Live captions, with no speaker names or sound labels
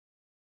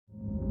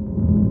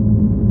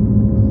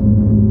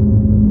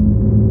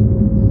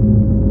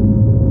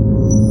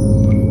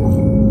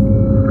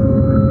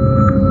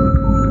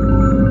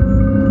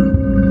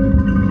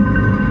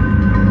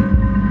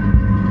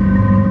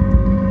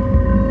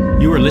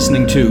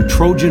listening to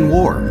Trojan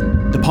War,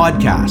 the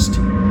podcast.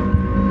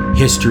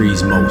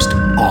 History's most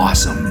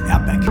awesome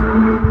epic.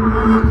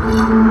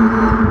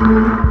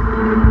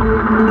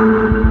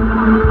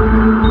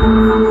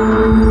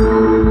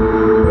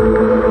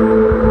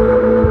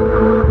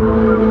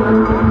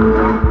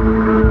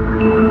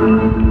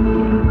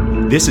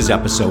 This is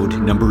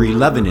episode number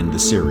 11 in the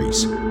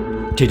series.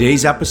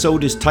 Today's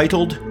episode is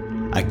titled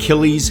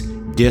Achilles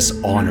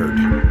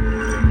Dishonored.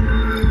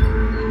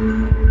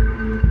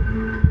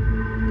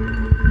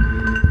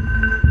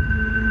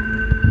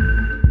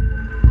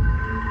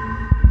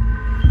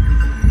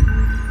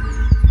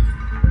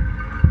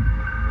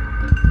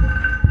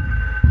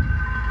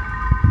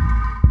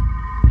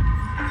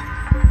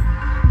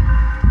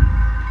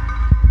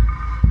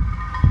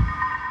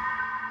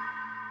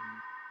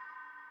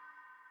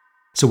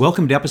 So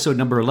welcome to episode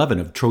number 11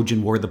 of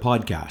Trojan War, the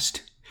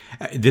podcast.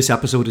 This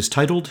episode is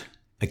titled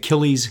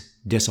Achilles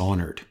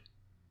Dishonored.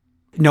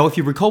 Now, if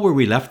you recall where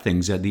we left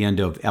things at the end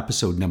of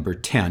episode number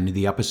 10,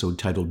 the episode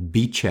titled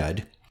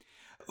Beachhead,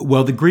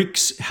 well, the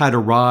Greeks had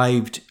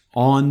arrived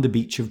on the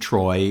beach of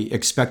Troy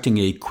expecting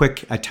a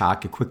quick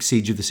attack, a quick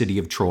siege of the city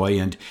of Troy,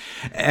 and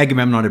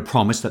Agamemnon had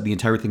promised that the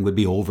entire thing would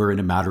be over in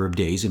a matter of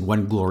days in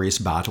one glorious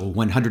battle,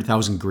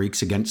 100,000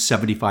 Greeks against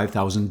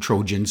 75,000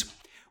 Trojans,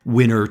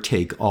 winner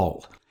take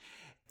all.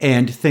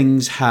 And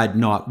things had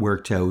not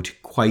worked out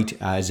quite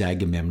as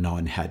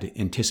Agamemnon had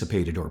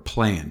anticipated or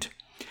planned.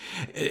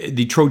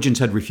 The Trojans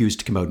had refused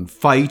to come out and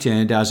fight,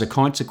 and as a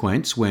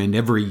consequence, when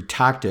every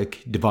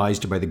tactic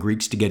devised by the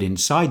Greeks to get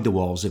inside the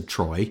walls of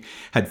Troy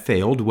had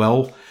failed,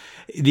 well,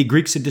 the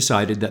Greeks had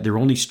decided that their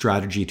only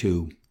strategy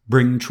to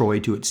bring Troy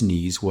to its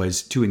knees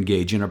was to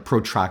engage in a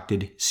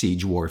protracted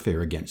siege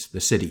warfare against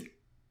the city.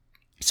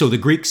 So the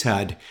Greeks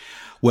had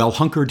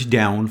hunkered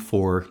down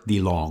for the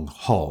long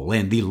haul.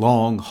 And the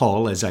long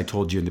haul, as I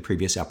told you in the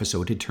previous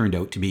episode, had turned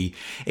out to be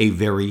a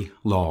very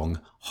long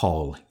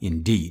haul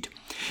indeed.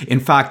 In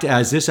fact,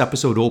 as this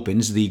episode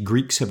opens, the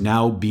Greeks have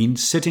now been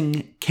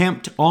sitting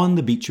camped on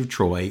the beach of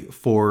Troy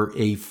for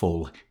a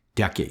full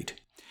decade.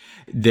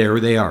 There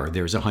they are.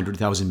 There's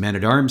 100,000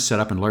 men-at-arms set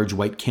up in large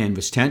white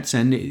canvas tents,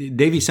 and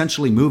they've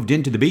essentially moved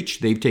into the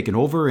beach. They've taken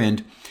over,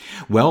 and,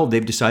 well,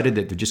 they've decided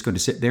that they're just going to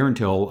sit there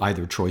until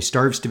either Troy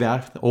starves to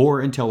death or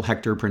until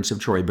Hector, Prince of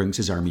Troy, brings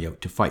his army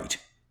out to fight.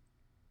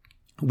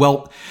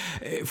 Well,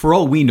 for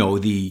all we know,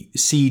 the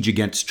siege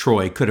against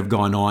Troy could have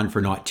gone on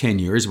for not 10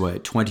 years,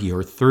 but 20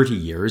 or 30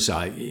 years.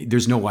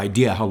 There's no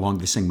idea how long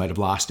this thing might have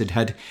lasted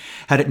had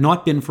it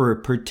not been for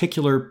a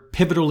particular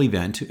pivotal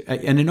event,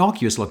 an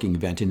innocuous-looking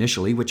event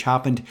initially, which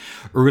happened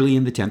early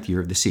in the 10th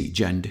year of the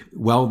siege. And,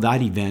 well,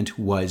 that event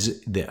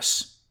was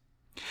this.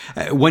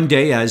 One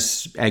day,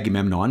 as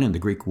Agamemnon and the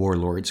Greek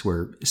warlords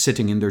were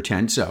sitting in their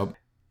tents,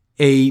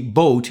 a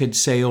boat had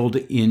sailed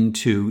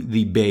into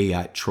the bay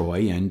at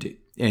Troy and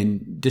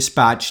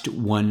dispatched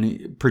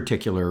one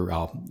particular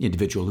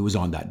individual who was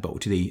on that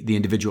boat. The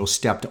individual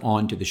stepped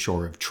onto the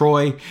shore of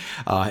Troy.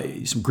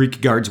 Some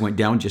Greek guards went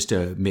down just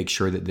to make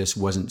sure that this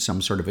wasn't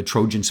some sort of a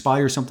Trojan spy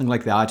or something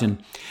like that.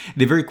 And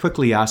they very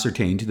quickly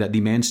ascertained that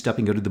the man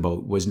stepping out of the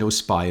boat was no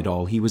spy at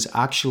all. He was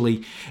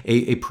actually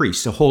a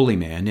priest, a holy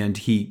man, and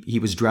he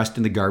was dressed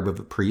in the garb of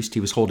a priest. He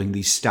was holding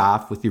the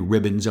staff with the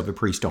ribbons of a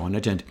priest on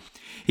it, and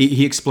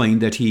he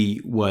explained that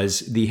he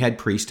was the head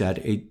priest at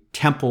a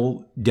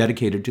temple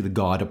dedicated to the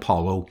god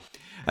Apollo,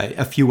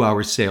 a few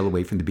hours' sail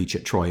away from the beach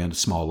at Troy on a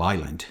small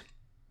island.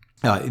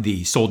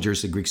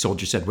 The Greek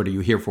soldiers said, "What are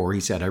you here for?"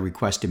 He said, "I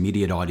request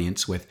immediate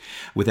audience with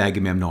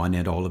Agamemnon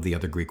and all of the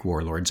other Greek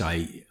warlords.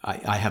 I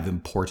have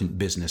important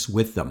business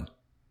with them."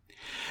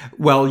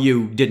 Well,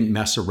 you didn't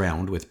mess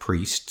around with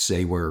priests.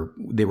 They were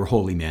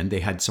holy men. They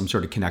had some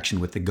sort of connection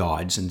with the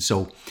gods, and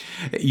so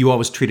you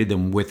always treated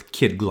them with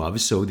kid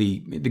gloves. So the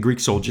Greek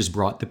soldiers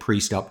brought the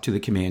priest up to the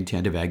command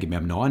tent of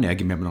Agamemnon.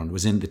 Agamemnon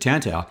was in the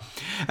tent.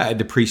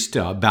 The priest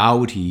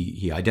bowed.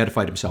 He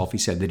identified himself. He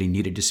said that he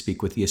needed to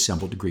speak with the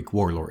assembled Greek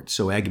warlords.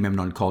 So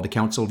Agamemnon called a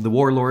council of the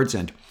warlords,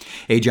 and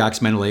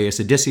Ajax, Menelaus,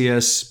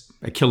 Odysseus,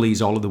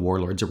 Achilles, all of the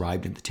warlords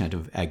arrived in the tent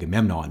of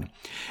Agamemnon.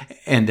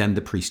 And then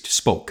the priest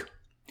spoke.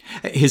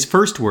 His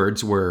first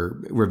words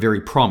were very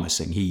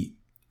promising.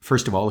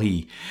 First of all,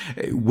 he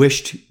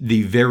wished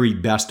the very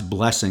best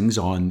blessings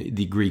on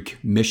the Greek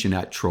mission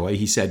at Troy.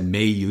 He said,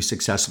 "May you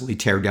successfully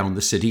tear down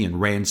the city and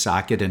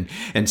ransack it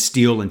and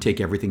steal and take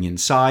everything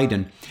inside."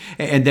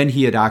 And then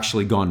he had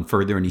actually gone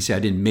further and he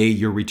said, "And may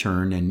your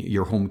return and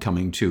your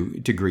homecoming to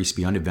Greece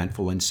be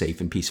uneventful and safe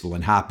and peaceful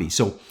and happy."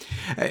 So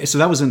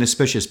that was an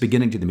auspicious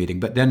beginning to the meeting.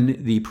 But then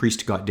the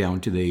priest got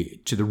down to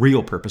the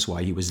real purpose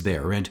why he was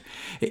there. And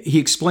he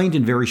explained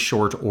in very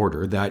short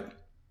order that,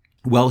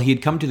 well, he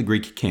had come to the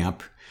Greek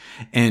camp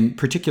and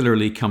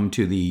particularly come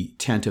to the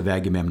tent of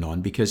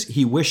Agamemnon because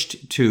he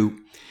wished to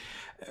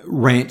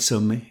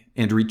ransom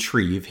and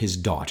retrieve his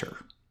daughter.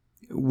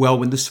 Well,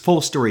 when this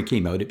full story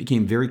came out, it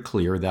became very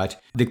clear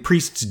that the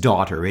priest's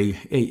daughter,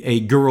 a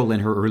girl in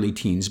her early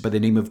teens by the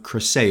name of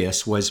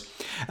Chryseis, was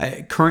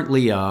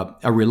currently a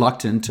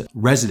reluctant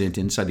resident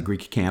inside the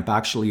Greek camp,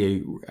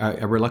 actually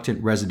a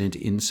reluctant resident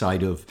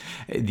inside of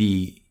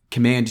the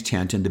command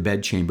tent and the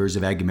bedchambers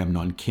of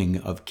Agamemnon, king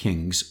of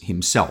kings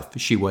himself.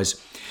 She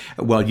was,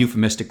 well,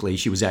 euphemistically,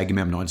 she was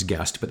Agamemnon's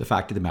guest, but the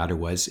fact of the matter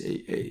was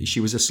she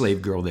was a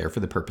slave girl there for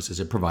the purposes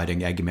of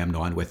providing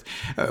Agamemnon with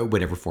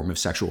whatever form of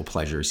sexual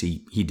pleasures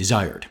he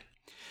desired.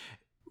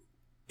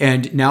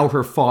 And now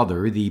her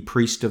father, the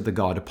priest of the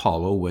god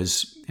Apollo,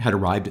 had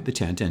arrived at the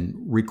tent and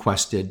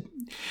requested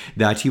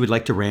that he would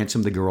like to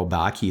ransom the girl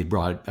back. He had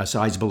brought a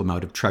sizable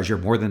amount of treasure,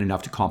 more than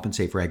enough to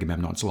compensate for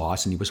Agamemnon's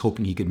loss, and he was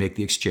hoping he could make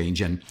the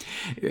exchange and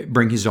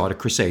bring his daughter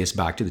Chryseis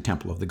back to the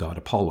temple of the god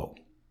Apollo.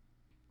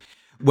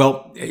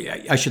 Well,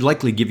 I should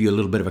likely give you a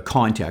little bit of a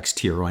context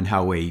here on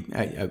how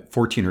a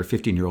 14 or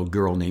 15-year-old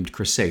girl named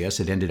Chryseis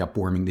had ended up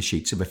warming the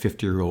sheets of a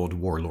 50-year-old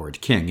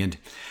warlord king.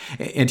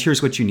 And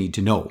here's what you need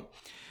to know.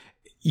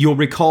 You'll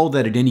recall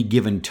that at any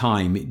given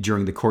time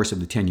during the course of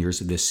the 10 years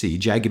of this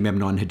siege,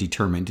 Agamemnon had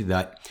determined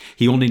that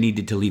he only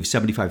needed to leave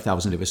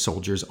 75,000 of his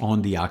soldiers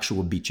on the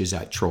actual beaches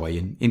at Troy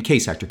in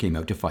case Hector came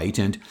out to fight.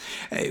 And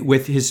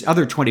with his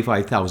other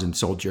 25,000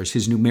 soldiers,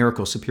 his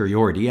numerical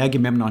superiority,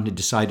 Agamemnon had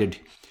decided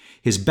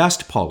his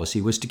best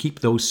policy was to keep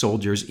those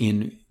soldiers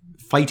in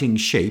fighting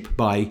shape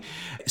by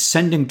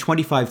sending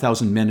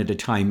 25,000 men at a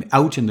time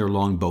out in their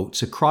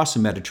longboats across the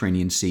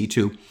Mediterranean Sea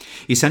to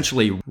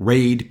essentially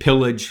raid,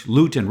 pillage,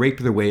 loot, and rape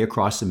their way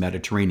across the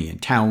Mediterranean,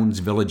 towns,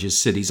 villages,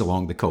 cities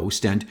along the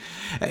coast. And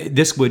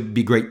this would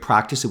be great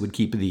practice. It would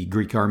keep the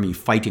Greek army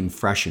fighting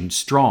fresh and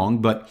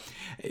strong, but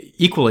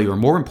equally, or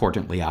more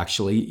importantly,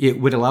 actually, it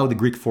would allow the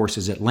Greek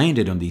forces that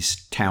landed on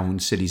these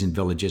towns, cities, and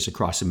villages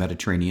across the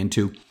Mediterranean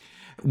to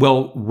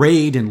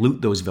raid and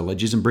loot those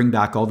villages and bring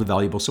back all the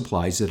valuable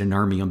supplies that an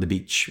army on the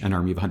beach, an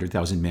army of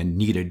 100,000 men,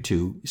 needed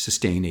to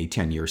sustain a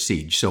 10-year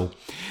siege. So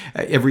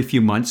every few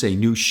months, a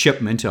new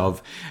shipment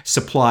of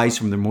supplies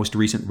from the most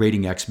recent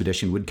raiding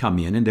expedition would come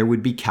in, and there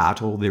would be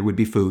cattle, there would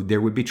be food,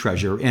 there would be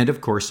treasure, and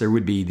of course, there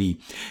would be the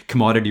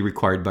commodity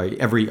required by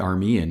every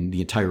army in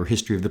the entire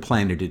history of the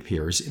planet, it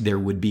appears. There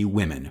would be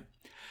women.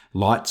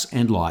 Lots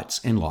and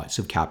lots and lots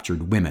of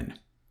captured women.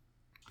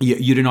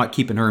 You do not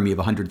keep an army of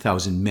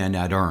 100,000 men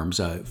at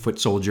arms, a foot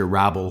soldier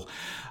rabble,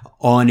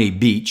 on a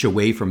beach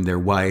away from their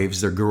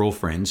wives, their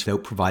girlfriends,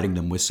 without providing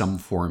them with some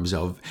forms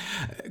of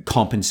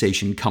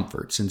compensation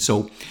comforts. And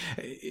so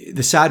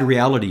the sad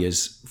reality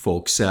is,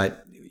 folks,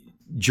 that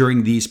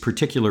during these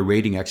particular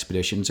raiding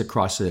expeditions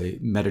across the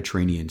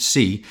Mediterranean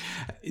Sea,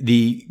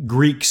 the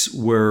Greeks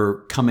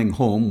were coming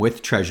home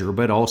with treasure,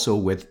 but also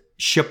with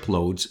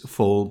shiploads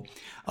full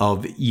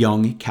of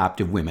young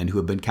captive women who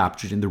had been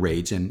captured in the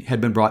raids and had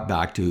been brought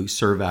back to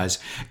serve as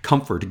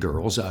comfort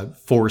girls,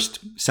 forced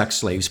sex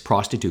slaves,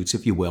 prostitutes,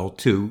 if you will,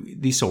 to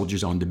the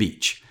soldiers on the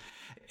beach.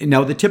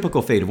 Now, the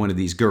typical fate of one of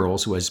these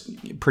girls was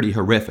pretty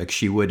horrific.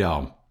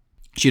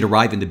 She'd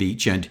arrive in the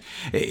beach, and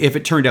if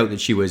it turned out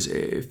that she was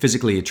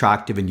physically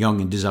attractive and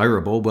young and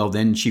desirable, well,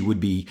 then she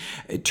would be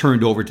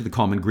turned over to the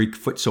common Greek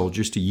foot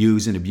soldiers to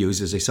use and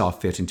abuse as they saw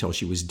fit until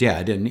she was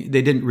dead. And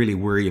they didn't really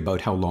worry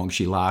about how long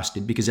she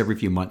lasted, because every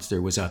few months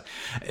there was a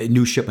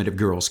new shipment of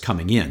girls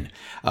coming in.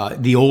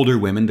 The older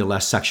women, the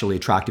less sexually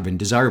attractive and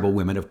desirable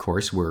women, of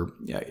course, were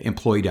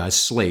employed as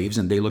slaves,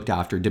 and they looked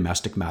after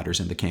domestic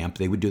matters in the camp.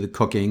 They would do the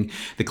cooking,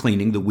 the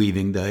cleaning, the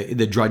weaving,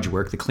 the drudge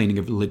work, the cleaning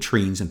of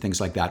latrines and things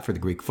like that for the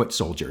Greek foot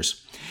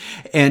soldiers.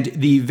 And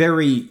the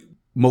very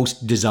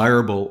most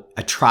desirable,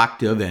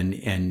 attractive,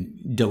 and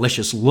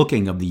delicious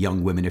looking of the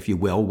young women, if you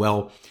will,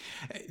 well,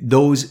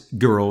 those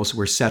girls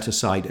were set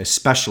aside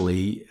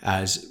especially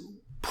as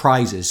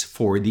prizes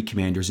for the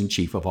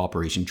commanders-in-chief of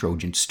Operation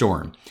Trojan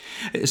Storm.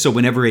 So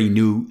whenever a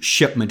new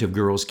shipment of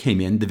girls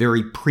came in, the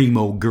very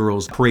primo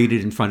girls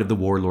paraded in front of the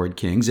warlord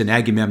kings, and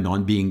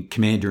Agamemnon, being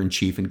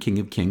commander-in-chief and king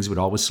of kings, would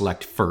always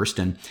select first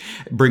and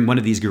bring one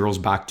of these girls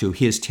back to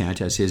his tent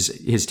as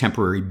his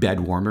temporary bed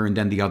warmer, and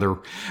then the other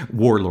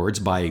warlords,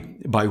 by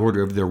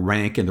order of their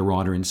rank and their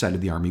honor inside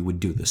of the army,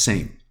 would do the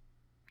same.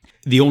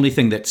 The only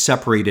thing that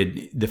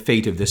separated the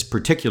fate of this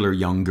particular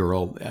young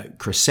girl,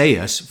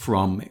 Chryseis,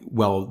 from,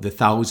 well, the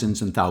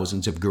thousands and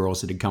thousands of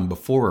girls that had come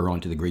before her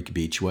onto the Greek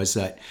beach was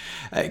that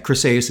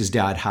Chryseis'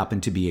 dad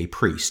happened to be a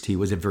priest. He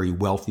was a very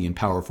wealthy and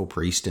powerful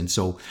priest. And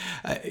so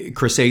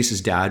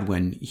Chryseis' dad,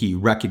 when he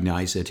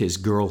recognized that his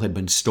girl had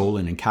been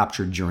stolen and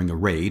captured during a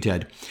raid,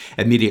 had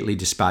immediately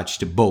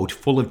dispatched a boat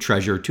full of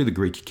treasure to the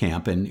Greek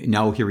camp. And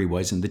now here he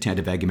was in the tent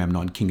of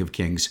Agamemnon, king of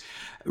kings,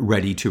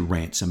 ready to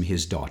ransom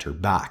his daughter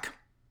back.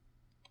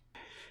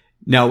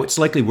 Now, it's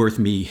likely worth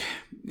me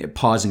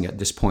pausing at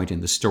this point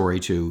in the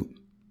story to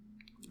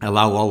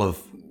allow all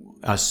of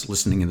us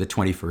listening in the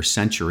 21st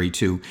century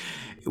to,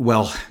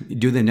 well,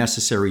 do the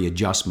necessary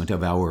adjustment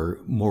of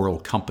our moral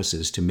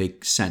compasses to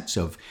make sense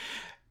of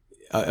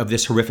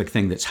this horrific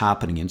thing that's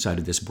happening inside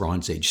of this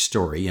Bronze Age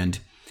story. And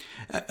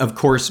of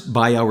course,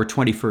 by our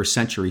 21st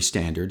century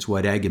standards,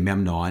 what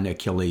Agamemnon,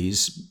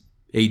 Achilles,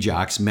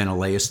 Ajax,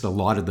 Menelaus, a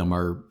lot of them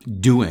are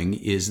doing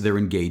is they're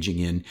engaging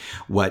in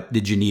what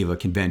the Geneva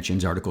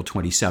Conventions, Article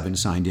 27,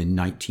 signed in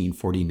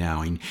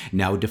 1949,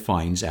 now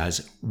defines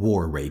as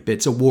war rape.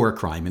 It's a war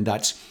crime, and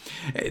that's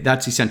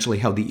essentially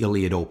how the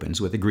Iliad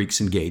opens, with the Greeks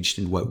engaged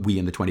in what we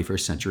in the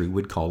 21st century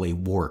would call a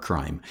war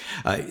crime.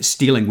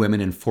 Stealing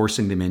women and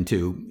forcing them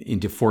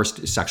into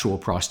forced sexual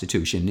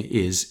prostitution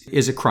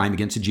is a crime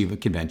against the Geneva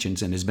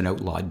Conventions and has been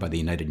outlawed by the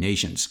United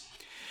Nations.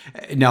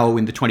 Now,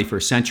 in the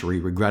 21st century,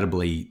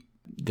 regrettably,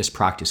 this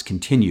practice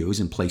continues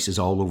in places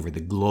all over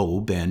the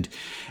globe. And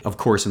of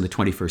course, in the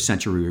 21st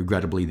century,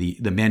 regrettably,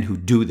 the men who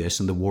do this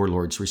and the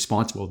warlords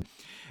responsible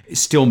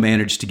still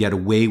manage to get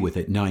away with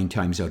it 9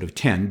 times out of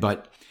 10.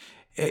 But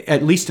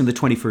at least in the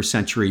 21st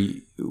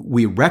century,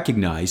 we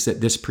recognize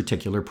that this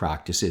particular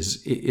practice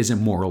is a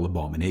moral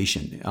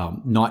abomination.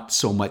 Not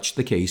so much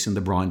the case in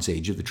the Bronze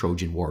Age of the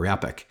Trojan War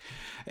epic.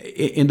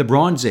 In the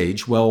Bronze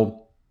Age,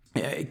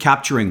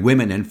 capturing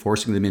women and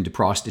forcing them into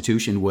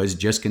prostitution was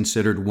just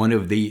considered one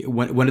of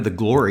the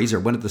glories or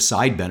one of the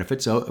side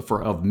benefits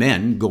of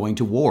men going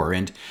to war.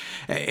 And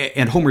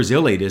Homer's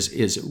Iliad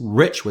is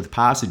rich with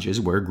passages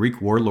where Greek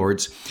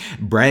warlords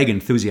brag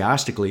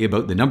enthusiastically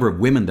about the number of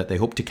women that they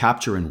hope to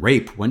capture and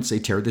rape once they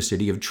tear the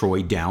city of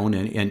Troy down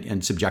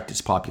and subject its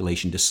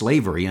population to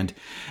slavery. And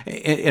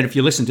if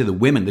you listen to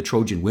the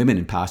Trojan women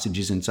in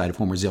passages inside of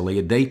Homer's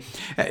Iliad,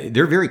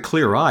 they're very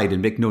clear-eyed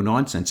and make no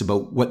nonsense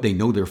about what they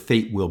know their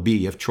fate will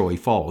be if Troy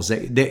falls.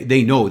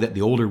 They know that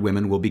the older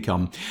women will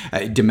become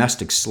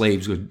domestic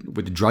slaves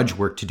with drudge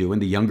work to do, and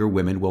the younger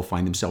women will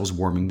find themselves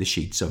warming the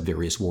sheets of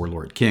various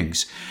warlord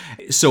kings.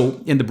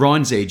 So in the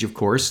Bronze Age, of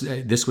course,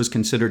 this was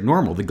considered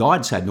normal. The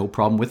gods had no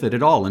problem with it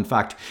at all. In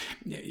fact,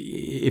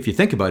 if you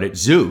think about it,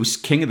 Zeus,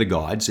 king of the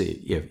gods,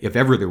 if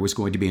ever there was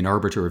going to be an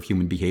arbiter of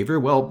human behavior,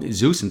 well,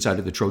 Zeus inside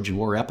of the Trojan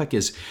War epic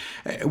is,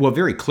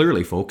 very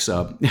clearly, folks,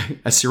 a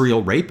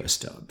serial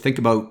rapist. Think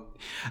about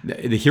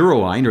the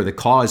heroine or the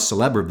cause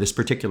célèbre of this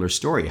particular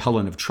story,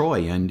 Helen of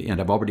Troy, and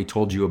I've already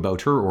told you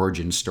about her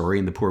origin story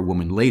and the poor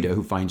woman Leda,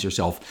 who finds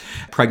herself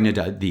pregnant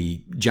at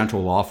the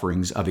gentle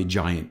offerings of a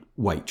giant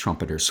white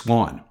trumpeter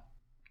swan.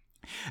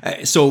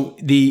 So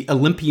the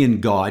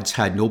Olympian gods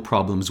had no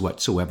problems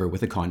whatsoever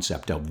with the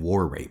concept of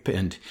war rape,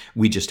 and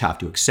we just have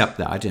to accept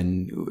that,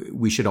 and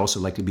we should also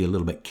likely be a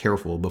little bit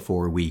careful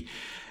before we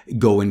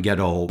go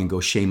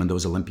shame on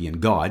those Olympian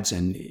gods.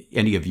 And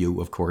any of you,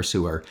 of course,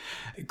 who are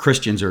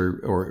Christians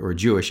or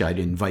Jewish, I'd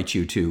invite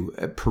you to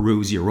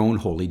peruse your own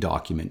holy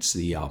documents,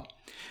 the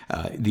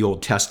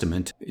Old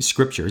Testament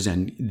scriptures,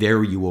 and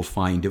there you will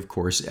find, of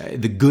course,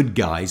 the good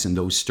guys in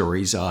those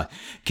stories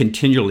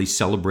continually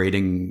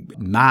celebrating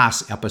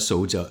mass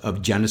episodes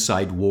of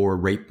genocide, war,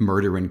 rape,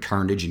 murder, and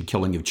carnage, and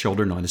killing of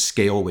children on a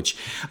scale which,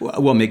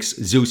 makes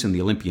Zeus and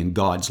the Olympian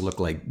gods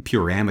look like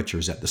pure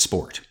amateurs at the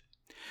sport.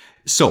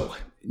 So,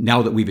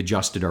 now that we've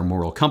adjusted our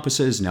moral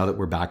compasses, now that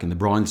we're back in the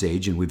Bronze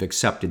Age and we've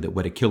accepted that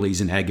what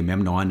Achilles and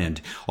Agamemnon and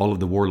all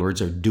of the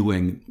warlords are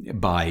doing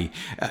by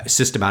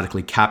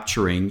systematically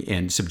capturing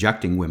and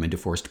subjecting women to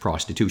forced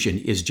prostitution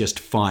is just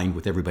fine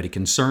with everybody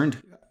concerned,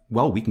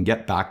 we can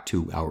get back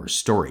to our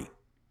story.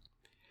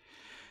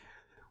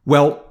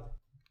 Well,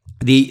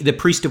 the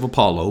priest of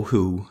Apollo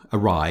who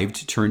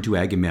arrived turned to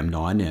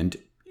Agamemnon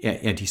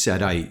and he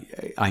said,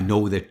 I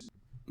know that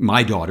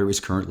my daughter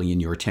is currently in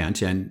your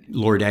tent, and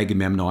Lord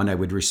Agamemnon, I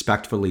would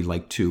respectfully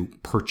like to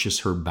purchase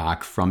her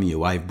back from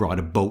you. I've brought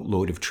a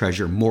boatload of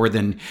treasure, more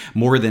than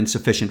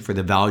sufficient for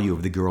the value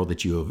of the girl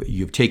that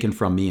you've taken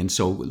from me, and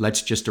so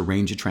let's just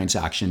arrange a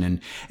transaction,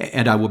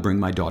 and I will bring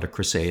my daughter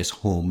Chryseis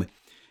home.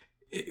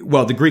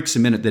 Well, the Greeks,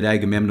 the minute that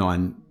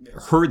Agamemnon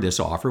heard this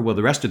offer,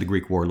 the rest of the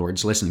Greek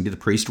warlords listening to the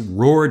priest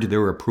roared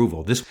their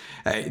approval.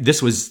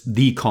 This was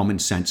the common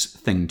sense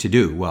thing to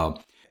do.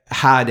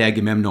 Had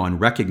Agamemnon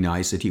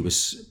recognized that he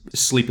was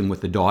sleeping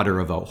with the daughter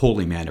of a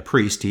holy man, a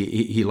priest,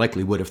 he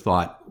likely would have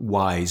thought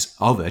wise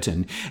of it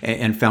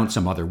and found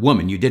some other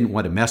woman. You didn't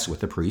want to mess with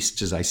the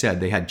priests. As I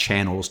said, they had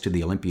channels to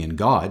the Olympian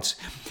gods.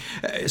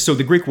 So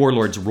the Greek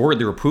warlords roared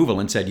their approval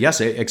and said, yes,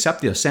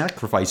 accept the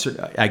sacrifice,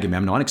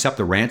 Agamemnon, accept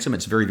the ransom.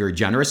 It's very, very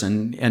generous.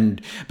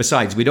 And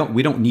besides, we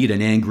don't need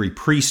an angry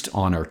priest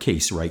on our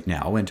case right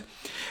now.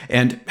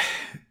 And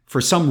for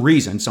some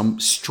reason,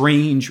 some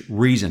strange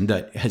reason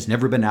that has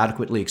never been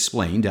adequately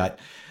explained, at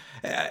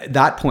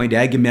that point,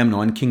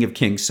 Agamemnon, king of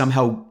kings,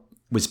 somehow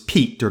was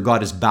piqued or got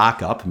his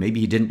back up.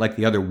 Maybe he didn't like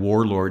the other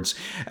warlords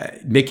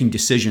making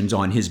decisions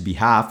on his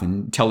behalf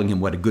and telling him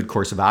what a good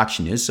course of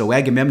action is. So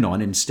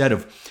Agamemnon, instead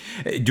of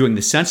doing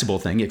the sensible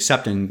thing,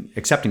 accepting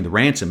the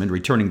ransom and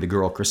returning the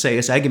girl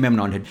Chryseis,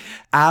 Agamemnon had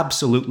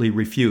absolutely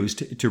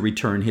refused to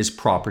return his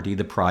property,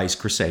 the prize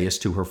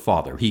Chryseis, to her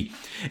father.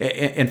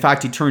 In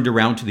fact, he turned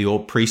around to the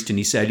old priest and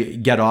he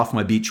said, get off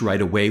my beach right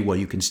away while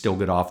you can still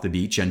get off the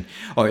beach,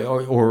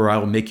 or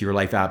I'll make your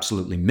life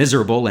absolutely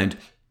miserable. And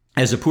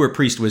As the poor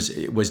priest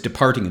was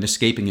departing and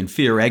escaping in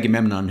fear,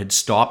 Agamemnon had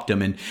stopped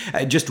him and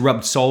just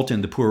rubbed salt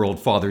in the poor old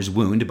father's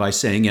wound by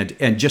saying,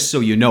 and just so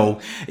you know,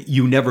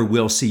 you never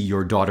will see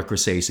your daughter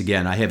Chryseis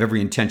again. I have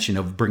every intention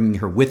of bringing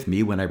her with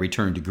me when I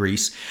return to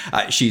Greece.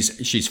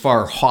 She's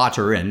far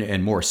hotter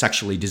and more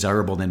sexually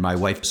desirable than my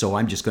wife, so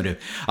I'm just going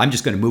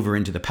to move her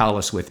into the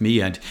palace with me,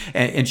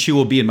 and she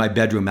will be in my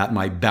bedroom at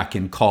my beck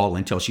and call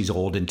until she's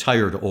old and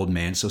tired, old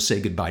man. So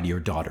say goodbye to your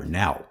daughter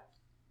now.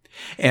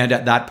 And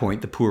at that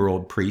point, the poor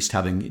old priest,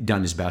 having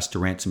done his best to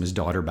ransom his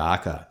daughter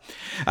back,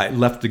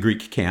 left the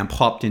Greek camp,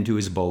 hopped into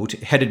his boat,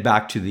 headed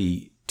back to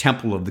the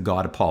temple of the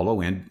god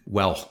Apollo, and,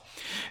 well,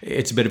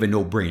 it's a bit of a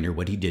no-brainer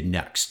what he did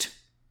next.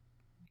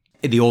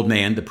 The old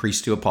man, the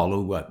priest to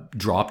Apollo,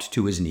 dropped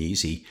to his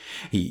knees.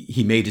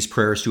 He made his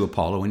prayers to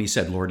Apollo, and he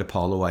said, Lord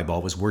Apollo, I've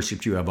always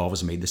worshipped you. I've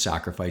always made the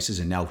sacrifices,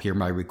 and now hear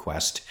my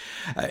request.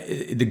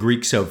 The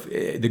Greeks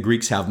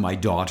have my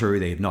daughter.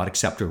 They have not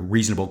accepted a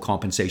reasonable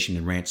compensation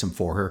and ransom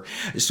for her.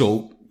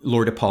 So,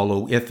 Lord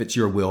Apollo, if it's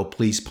your will,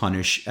 please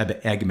punish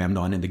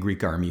Agamemnon and the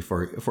Greek army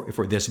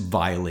for this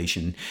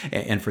violation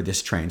and for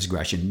this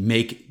transgression.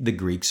 Make the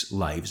Greeks'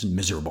 lives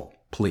miserable,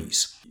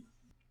 please.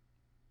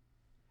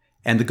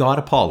 And the god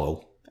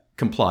Apollo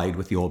complied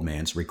with the old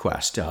man's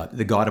request.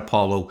 The god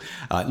Apollo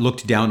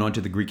looked down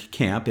onto the Greek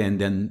camp, and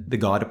then the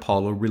god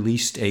Apollo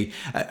released a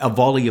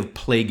volley of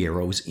plague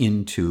arrows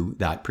into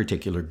that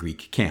particular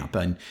Greek camp.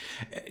 And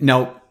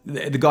now,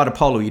 the god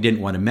Apollo you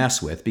didn't want to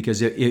mess with,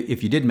 because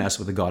if you did mess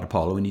with the god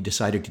Apollo and he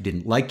decided he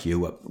didn't like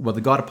you, well,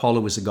 the god Apollo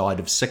was a god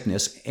of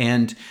sickness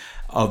and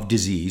of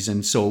disease.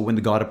 And so when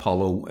the god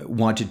Apollo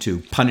wanted to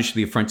punish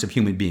the affronts of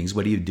human beings,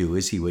 what he would do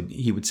is he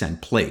would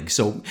send plague.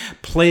 So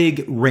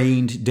plague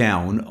rained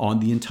down on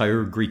the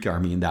entire Greek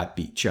army in that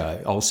beach.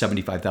 All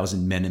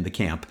 75,000 men in the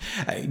camp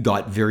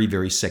got very,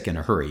 very sick in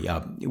a hurry.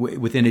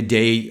 Within a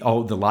day,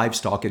 all the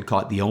livestock had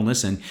caught the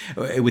illness, and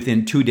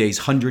within 2 days,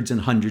 hundreds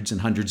and hundreds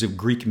and hundreds of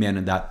Greek men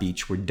in that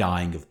beach were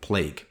dying of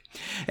plague.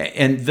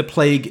 And the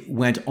plague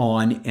went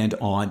on and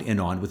on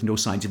and on with no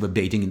signs of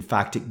abating. In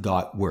fact, it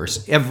got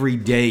worse. Every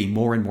day,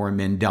 more and more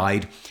men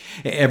died.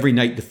 Every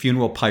night, the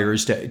funeral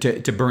pyres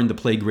to burn the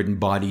plague-ridden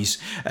bodies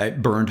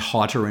burned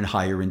hotter and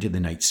higher into the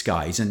night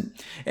skies. And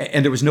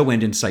there was no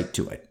end in sight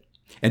to it.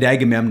 And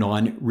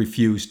Agamemnon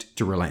refused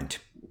to relent.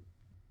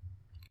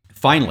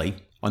 Finally,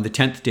 on the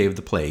 10th day of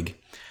the plague,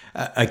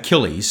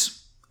 Achilles,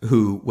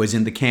 who was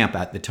in the camp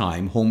at the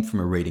time, home from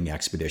a raiding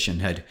expedition,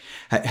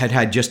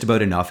 had just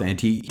about enough,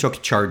 and he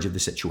took charge of the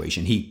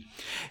situation.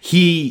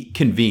 He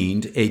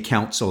convened a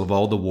council of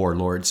all the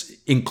warlords,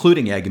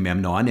 including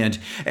Agamemnon,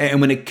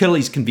 and when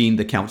Achilles convened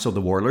the council of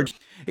the warlords,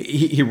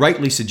 he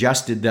rightly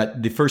suggested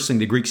that the first thing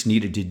the Greeks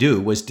needed to do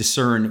was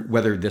discern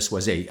whether this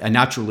was a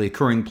naturally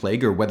occurring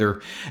plague or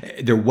whether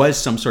there was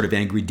some sort of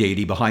angry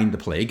deity behind the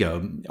plague.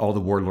 All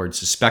the warlords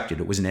suspected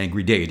it was an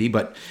angry deity,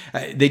 but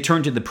they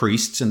turned to the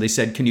priests and they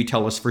said, can you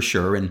tell us for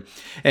sure? And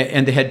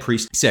the head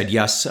priest said,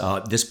 yes,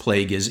 this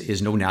plague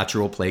is no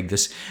natural plague.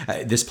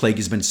 This plague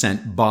has been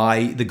sent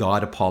by the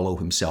god Apollo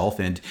himself,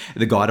 and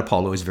the god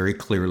Apollo is very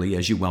clearly,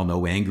 as you well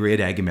know, angry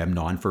at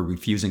Agamemnon for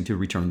refusing to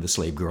return the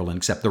slave girl and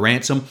accept the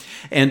ransom.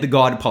 And the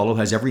god Apollo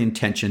has every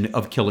intention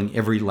of killing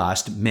every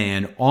last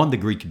man on the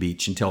Greek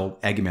beach until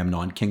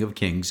Agamemnon, king of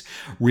kings,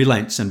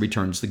 relents and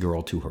returns the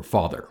girl to her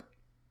father.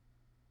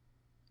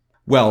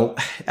 Well,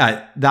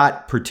 at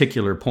that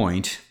particular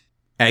point,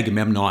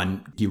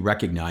 Agamemnon, he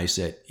recognized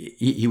that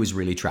he was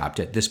really trapped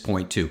at this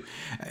point. To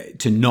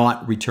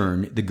not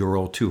return the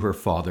girl to her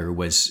father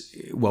was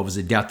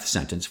a death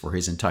sentence for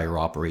his entire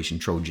Operation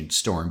Trojan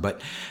Storm.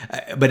 But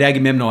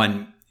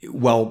Agamemnon,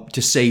 well,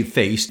 to save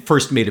face,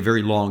 first made a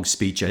very long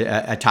speech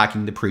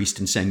attacking the priest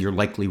and saying, you're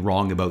likely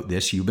wrong about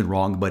this. You've been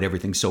wrong about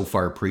everything so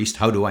far, priest.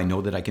 How do I know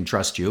that I can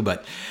trust you?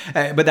 But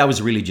that was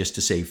really just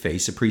to save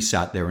face. The priest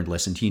sat there and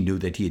listened. He knew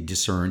that he had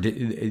discerned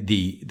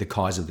the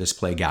cause of this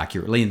plague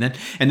accurately.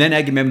 And then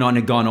Agamemnon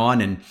had gone on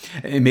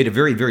and made a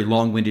very, very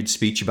long-winded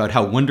speech about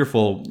how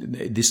wonderful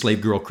the slave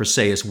girl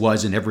Chryseis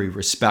was in every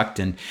respect,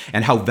 and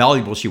how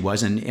valuable she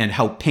was, and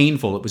how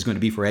painful it was going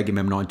to be for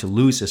Agamemnon to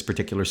lose this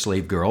particular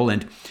slave girl.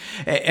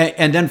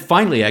 And then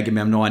finally,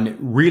 Agamemnon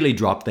really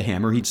dropped the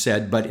hammer. He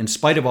said, but in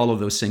spite of all of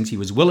those things, he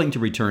was willing to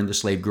return the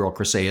slave girl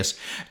Chryseis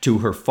to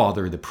her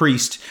father, the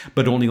priest,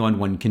 but only on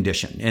one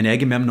condition. And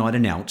Agamemnon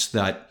announced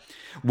that,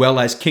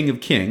 well, as king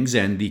of kings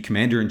and the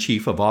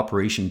commander-in-chief of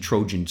Operation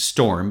Trojan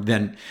Storm,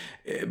 then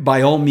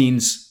by all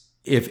means,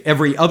 if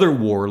every other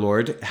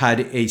warlord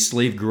had a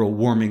slave girl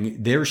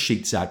warming their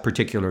sheets that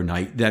particular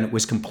night, then it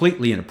was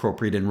completely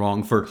inappropriate and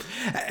wrong for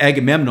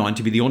Agamemnon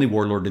to be the only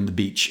warlord in the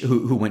beach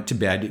who went to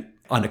bed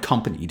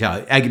unaccompanied.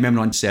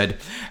 Agamemnon said,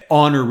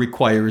 honor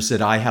requires that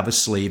I have a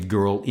slave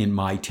girl in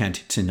my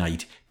tent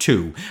tonight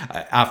too.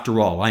 After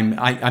all,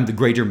 I'm the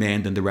greater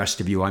man than the rest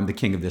of you. I'm the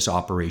king of this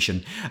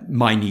operation.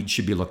 My needs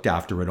should be looked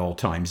after at all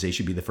times. They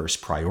should be the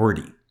first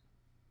priority.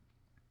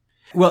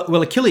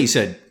 Well, Achilles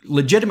had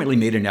legitimately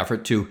made an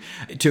effort to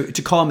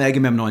calm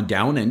Agamemnon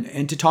down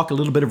and to talk a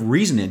little bit of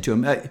reason into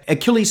him.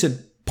 Achilles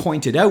had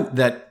pointed out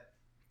that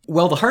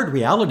Well, the hard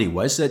reality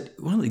was that,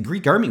 well, the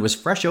Greek army was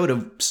fresh out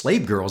of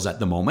slave girls at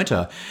the moment.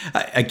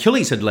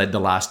 Achilles had led the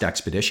last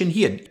expedition.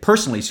 He had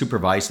personally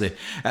supervised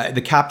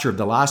the capture of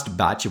the last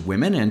batch of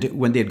women, and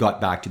when they had got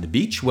back to the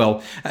beach,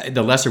 well,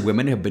 the lesser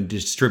women had been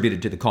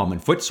distributed to the common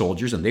foot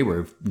soldiers, and they were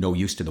of no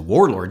use to the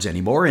warlords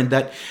anymore, and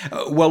that,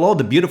 well, all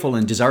the beautiful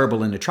and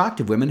desirable and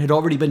attractive women had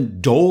already been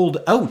doled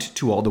out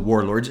to all the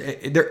warlords.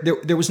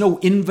 There was no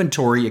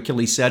inventory,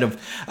 Achilles said,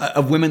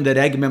 of women that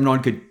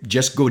Agamemnon could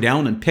just go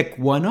down and pick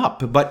one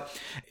up.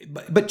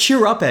 But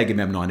cheer up,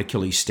 Agamemnon,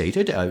 Achilles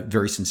stated,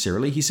 very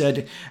sincerely. He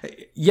said,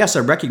 yes, I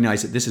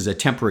recognize that this is a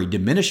temporary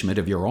diminishment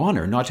of your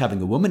honor, not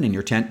having a woman in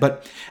your tent,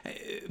 but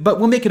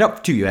we'll make it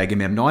up to you,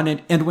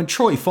 Agamemnon, and when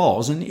Troy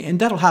falls, and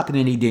that'll happen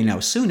any day now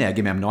soon,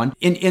 Agamemnon,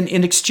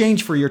 in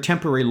exchange for your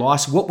temporary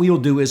loss, what we will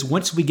do is,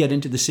 once we get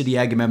into the city,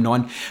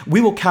 Agamemnon,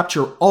 we will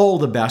capture all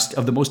the best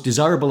of the most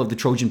desirable of the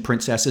Trojan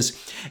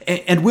princesses,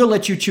 and we'll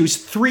let you choose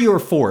 3 or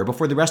 4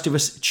 before the rest of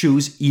us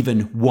choose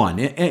even one,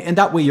 and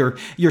that way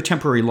your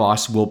temporary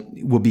loss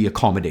will be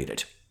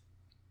accommodated.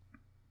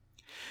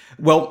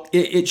 Well,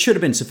 it should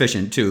have been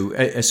sufficient to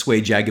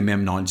assuage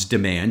Agamemnon's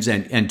demands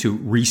and to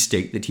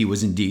restate that he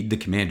was indeed the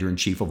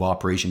commander-in-chief of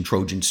Operation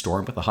Trojan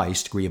Storm with the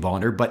highest degree of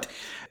honor, but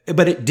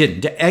it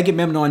didn't.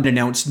 Agamemnon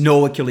announced,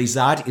 no, Achilles,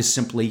 that is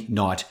simply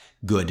not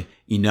good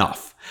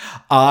enough.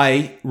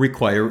 I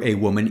require a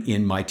woman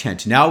in my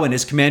tent now, and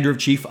as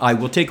commander-in-chief, I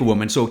will take a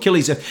woman. So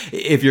Achilles,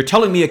 if you're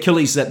telling me,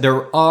 Achilles, that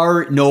there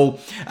are no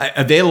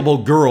available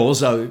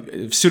girls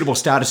of suitable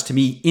status to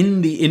me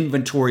in the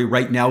inventory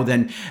right now,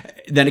 then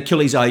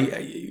Achilles,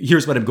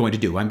 here's what I'm going to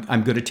do.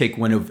 I'm going to take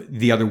one of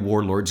the other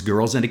warlords'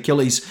 girls, and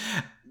Achilles,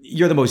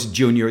 you're the most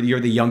junior,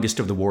 you're the youngest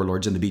of the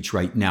warlords on the beach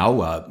right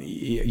now.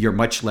 You're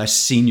much less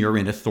senior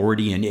in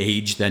authority and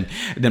age than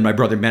my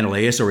brother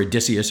Menelaus or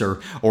Odysseus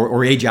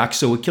or Ajax.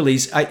 So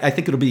Achilles, I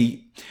think it'll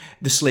be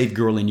the slave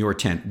girl in your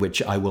tent,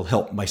 which I will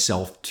help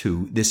myself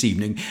to this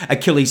evening.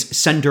 Achilles,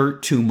 send her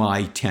to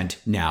my tent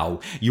now.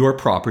 Your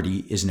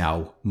property is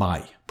now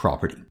my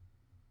property.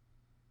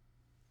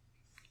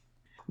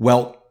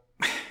 Well,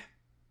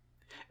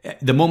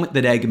 the moment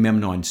that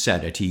Agamemnon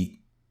said it,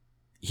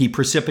 he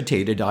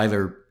precipitated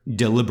either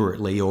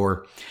deliberately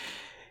or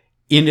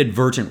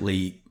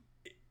inadvertently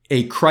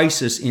a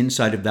crisis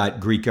inside of that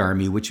Greek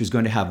army, which was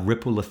going to have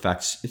ripple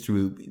effects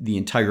through the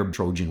entire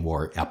Trojan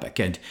War epic.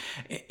 And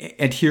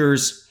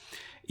here's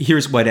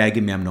what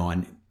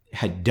Agamemnon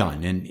had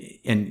done.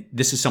 And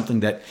this is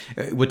something that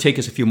will take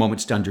us a few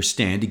moments to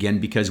understand, again,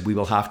 because we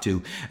will have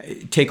to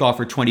take off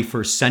our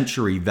 21st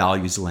century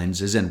values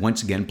lenses and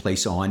once again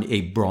place on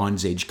a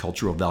Bronze Age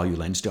cultural value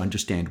lens to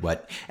understand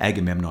what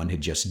Agamemnon had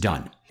just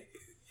done.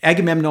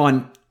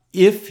 Agamemnon,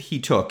 if he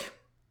took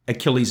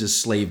Achilles'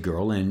 slave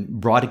girl and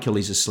brought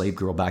Achilles' slave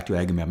girl back to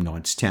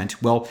Agamemnon's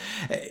tent, well,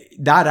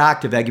 that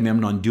act of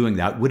Agamemnon doing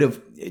that would have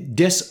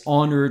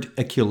dishonored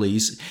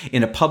Achilles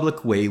in a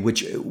public way,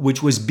 which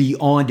was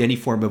beyond any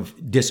form of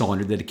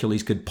dishonor that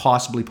Achilles could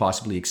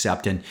possibly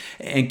accept and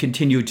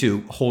continue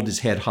to hold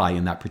his head high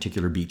in that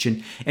particular beach.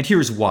 And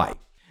here's why.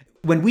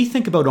 When we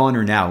think about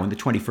honor now in the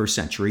 21st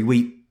century,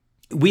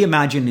 we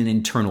imagine an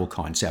internal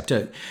concept.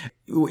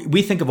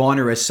 We think of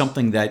honor as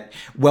something that,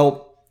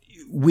 well,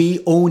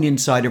 we own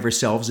inside of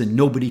ourselves and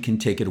nobody can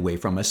take it away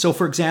from us. So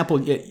for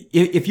example,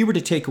 if you were to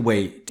take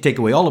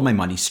away all of my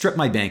money, strip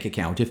my bank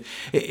account,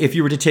 if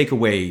you were to take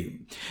away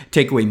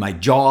my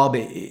job,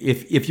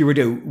 if you were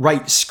to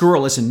write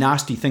scurrilous and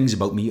nasty things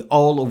about me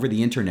all over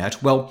the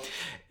internet, well,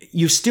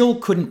 you still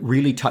couldn't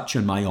really touch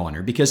on my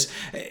honor because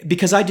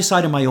I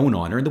decide on my own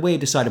honor. And the way I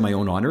decide on my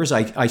own honor is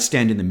I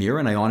stand in the mirror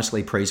and I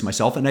honestly praise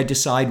myself and I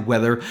decide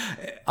whether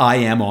I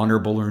am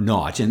honorable or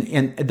not.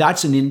 And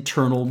that's an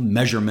internal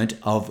measurement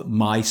of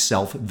my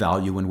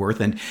self-value and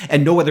worth.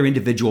 And no other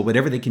individual,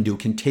 whatever they can do,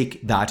 can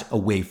take that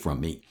away from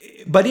me.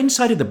 But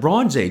inside of the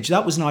Bronze Age,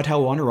 that was not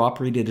how honor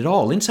operated at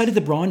all. Inside of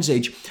the Bronze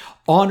Age,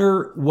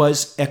 honor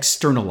was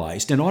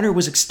externalized, and honor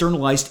was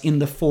externalized in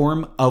the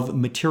form of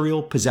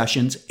material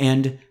possessions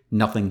and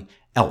nothing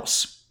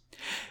else.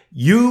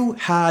 You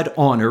had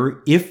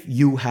honor if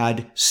you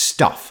had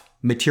stuff,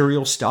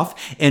 material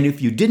stuff, and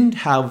if you didn't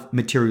have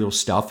material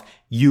stuff,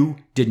 you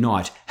did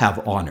not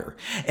have honor.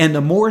 And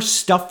the more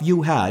stuff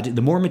you had,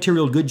 the more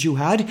material goods you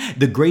had,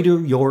 the greater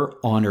your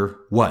honor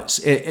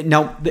was.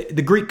 Now,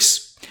 the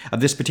Greeks of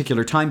this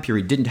particular time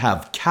period didn't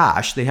have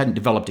cash. They hadn't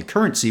developed a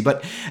currency,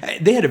 but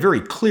they had a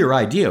very clear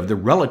idea of the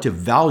relative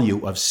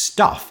value of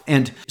stuff.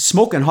 And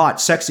smoking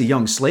hot, sexy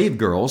young slave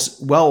girls,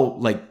 well,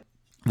 like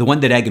the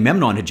one that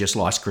Agamemnon had just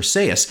lost,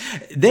 Chryseis,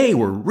 they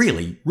were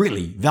really,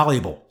 really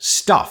valuable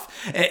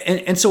stuff.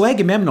 And so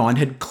Agamemnon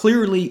had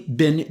clearly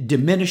been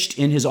diminished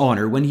in his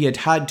honor when he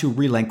had to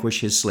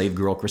relinquish his slave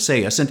girl,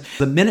 Chryseis. And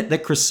the minute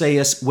that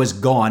Chryseis was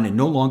gone and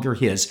no longer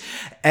his,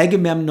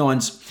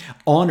 Agamemnon's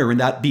honor in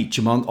that beach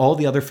among all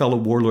the other fellow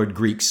warlord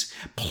Greeks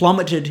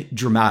plummeted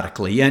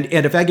dramatically. And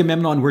if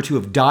Agamemnon were to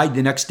have died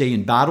the next day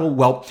in battle,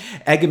 well,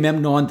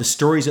 Agamemnon, the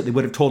stories that they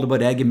would have told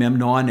about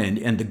Agamemnon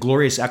and the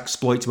glorious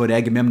exploits about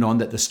Agamemnon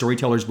that that the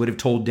storytellers would have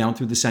told down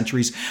through the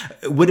centuries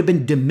would have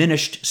been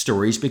diminished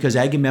stories, because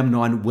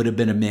Agamemnon would have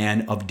been a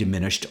man of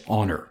diminished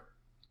honor.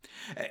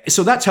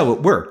 So that's how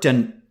it worked.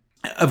 And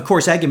of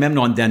course,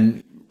 Agamemnon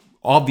then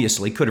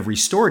obviously could have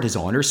restored his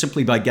honor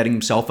simply by getting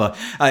himself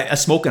a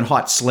smoking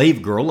hot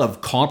slave girl of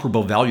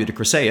comparable value to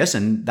Chryseis.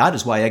 And that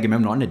is why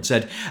Agamemnon had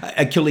said,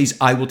 Achilles,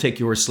 I will take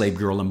your slave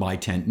girl in my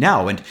tent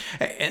now. And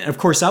of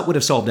course, that would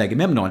have solved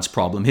Agamemnon's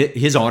problem.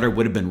 His honor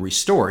would have been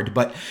restored,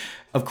 but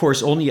of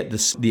course, only at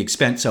the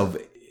expense of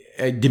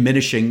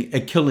diminishing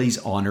Achilles'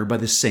 honor by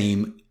the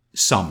same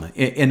sum.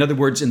 In other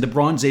words, in the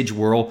Bronze Age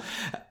world,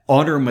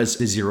 honor was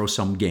a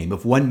zero-sum game.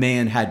 If one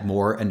man had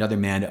more, another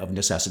man of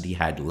necessity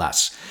had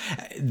less.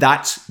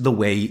 That's the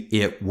way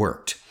it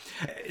worked.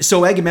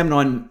 So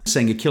Agamemnon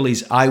saying,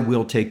 Achilles, I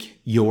will take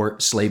your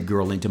slave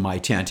girl into my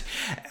tent,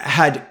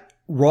 had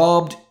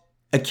robbed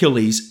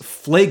Achilles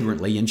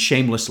flagrantly and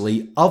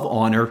shamelessly of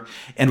honor,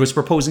 and was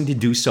proposing to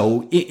do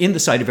so in the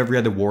sight of every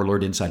other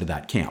warlord inside of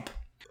that camp.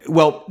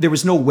 Well, there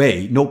was no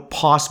way, no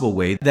possible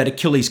way that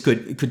Achilles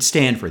could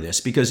stand for this,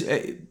 because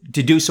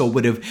to do so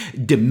would have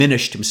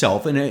diminished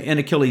himself. And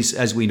Achilles,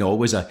 as we know,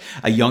 was a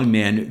young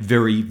man,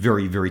 very,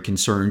 very, very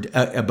concerned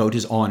about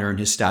his honor and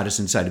his status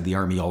inside of the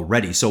army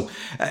already. So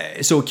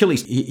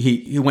Achilles,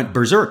 he went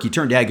berserk. He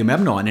turned to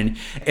Agamemnon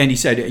and he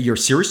said, you're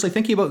seriously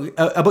thinking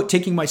about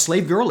taking my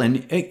slave girl?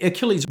 And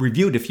Achilles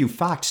reviewed a few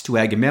facts to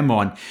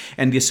Agamemnon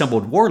and the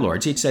assembled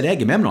warlords. He said,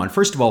 Agamemnon,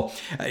 first of all,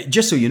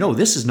 just so you know,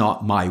 this is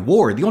not my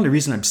war. The only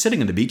reason I'm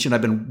sitting on the beach, and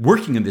I've been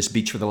working on this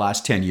beach for the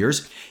last 10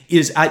 years,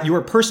 is at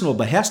your personal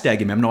behest,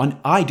 Agamemnon.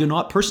 I do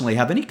not personally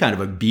have any kind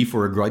of a beef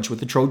or a grudge with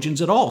the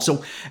Trojans at all.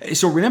 So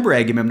remember,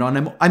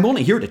 Agamemnon, I'm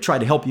only here to try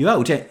to help you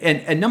out.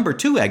 And number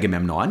two,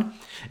 Agamemnon,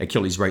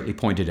 Achilles rightly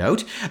pointed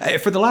out,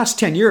 for the last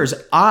 10 years,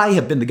 I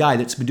have been the guy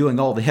that's been doing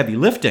all the heavy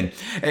lifting.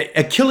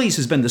 Achilles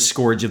has been the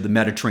scourge of the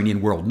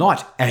Mediterranean world,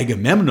 not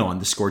Agamemnon,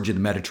 the scourge of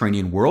the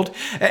Mediterranean world.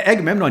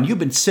 Agamemnon, you've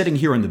been sitting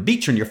here on the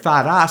beach on your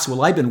fat ass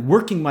while I've been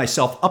working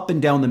myself up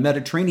and down the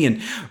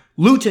Mediterranean,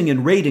 looting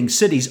and raiding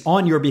cities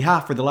on your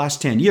behalf for the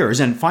last 10 years.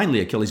 And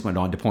finally, Achilles went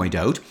on to point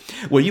out,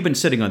 well, you've been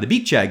sitting on the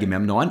beach,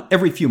 Agamemnon.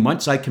 Every few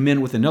months, I come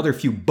in with another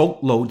few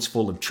boatloads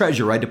full of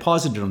treasure I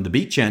deposited on the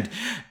beach, and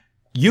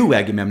you,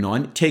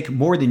 Agamemnon, take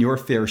more than your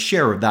fair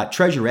share of that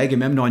treasure.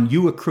 Agamemnon,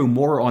 you accrue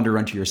more honor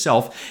unto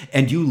yourself,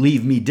 and you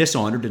leave me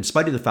dishonored in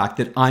spite of the fact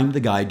that I'm the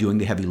guy doing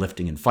the heavy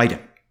lifting and fighting.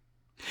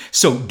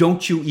 So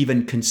don't you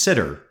even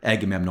consider,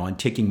 Agamemnon,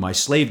 taking my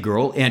slave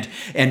girl, and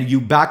you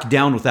back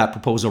down with that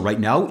proposal right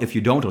now. If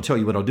you don't, I'll tell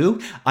you what I'll do.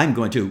 I'm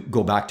going to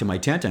go back to my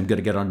tent. I'm going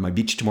to get on my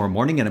beach tomorrow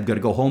morning, and I'm going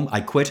to go home.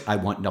 I quit. I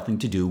want nothing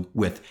to do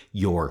with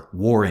your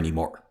war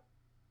anymore.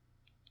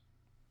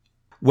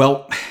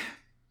 Well,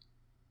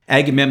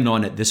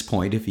 Agamemnon at this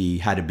point, if he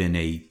had been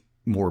a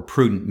more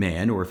prudent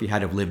man, or if he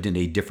had lived in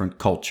a different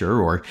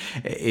culture, or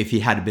if he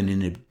had been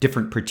in a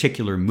different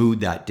particular mood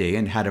that day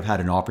and had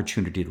an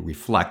opportunity to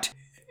reflect,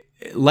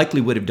 likely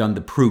would have done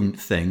the prudent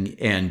thing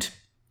and,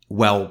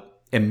 well,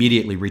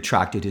 immediately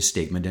retracted his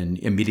statement and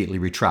immediately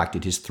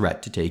retracted his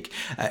threat to take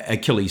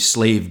Achilles'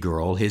 slave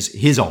girl,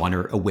 his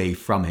honor, away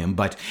from him.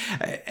 But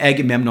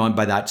Agamemnon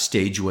by that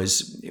stage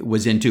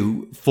was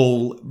into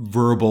full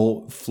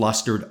verbal,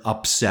 flustered,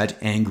 upset,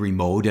 angry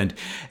mode.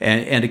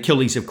 And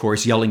Achilles, of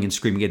course, yelling and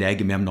screaming at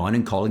Agamemnon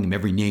and calling him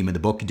every name in the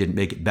book didn't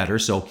make it better.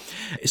 So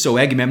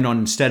Agamemnon,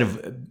 instead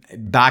of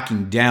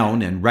backing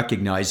down and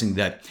recognizing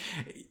that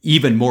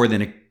even more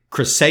than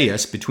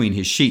Chryseis between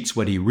his sheets,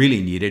 what he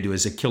really needed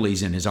was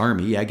Achilles and his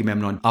army,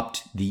 Agamemnon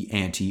upped the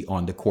ante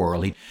on the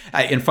quarrel.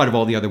 In front of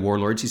all the other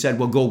warlords, he said,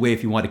 well, go away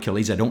if you want,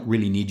 Achilles. I don't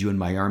really need you in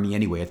my army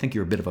anyway. I think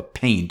you're a bit of a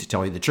pain, to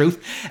tell you the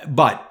truth.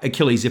 But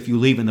Achilles, if you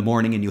leave in the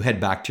morning and you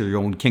head back to your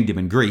own kingdom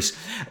in Greece,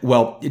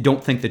 well,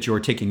 don't think that you're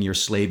taking your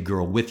slave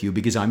girl with you,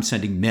 because I'm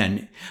sending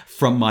men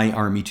from my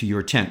army to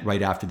your tent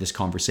right after this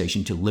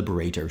conversation to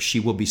liberate her. She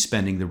will be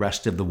spending the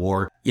rest of the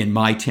war in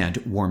my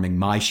tent, warming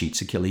my sheets,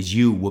 Achilles.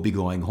 You will be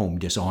going home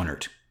dishonored.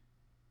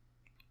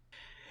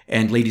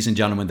 And ladies and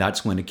gentlemen,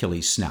 that's when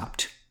Achilles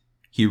snapped.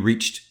 He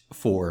reached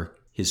for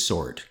his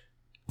sword,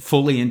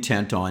 fully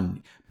intent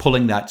on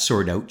pulling that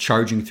sword out,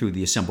 charging through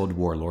the assembled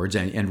warlords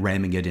and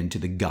ramming it into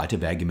the gut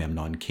of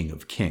Agamemnon, king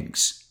of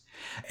kings.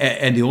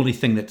 And the only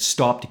thing that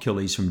stopped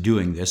Achilles from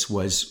doing this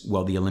was,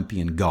 well, the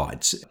Olympian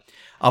gods.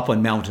 Up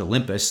on Mount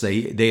Olympus,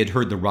 they had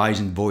heard the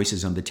rising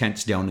voices on the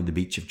tents down on the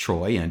beach of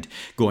Troy and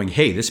going,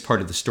 hey, this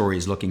part of the story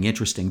is looking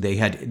interesting. They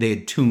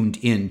had tuned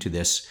into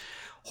this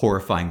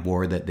horrifying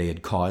war that they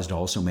had caused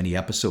all so many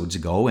episodes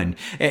ago. And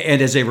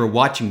as they were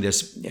watching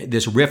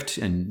this rift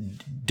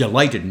and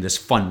delighted in this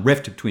fun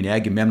rift between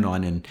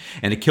Agamemnon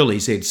and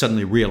Achilles, they had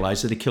suddenly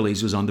realized that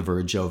Achilles was on the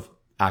verge of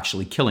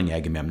actually killing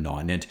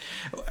Agamemnon. And,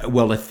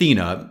 well,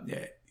 Athena,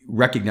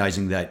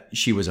 recognizing that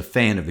she was a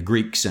fan of the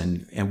Greeks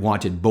and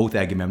wanted both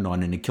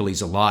Agamemnon and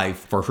Achilles alive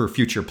for her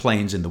future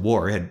plans in the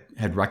war,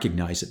 had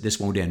recognized that this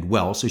won't end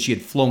well. So she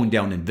had flown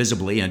down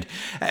invisibly, and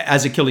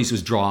as Achilles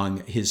was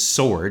drawing his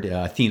sword,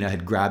 Athena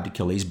had grabbed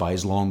Achilles by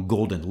his long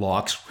golden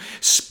locks,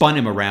 spun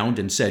him around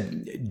and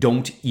said,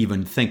 "Don't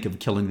even think of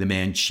killing the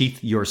man.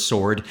 Sheath your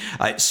sword.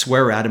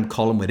 Swear at him,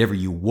 call him whatever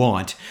you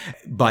want.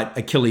 But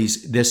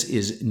Achilles, this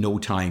is no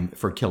time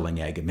for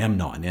killing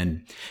Agamemnon."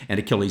 And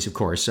Achilles, of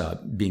course,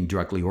 being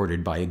directly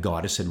ordered by a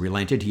goddess, had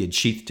relented. He had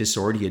sheathed his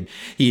sword.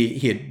 He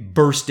had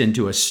burst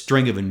into a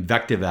string of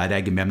invective at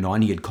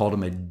Agamemnon. He had called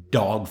him a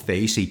dog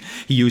face. He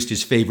used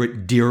his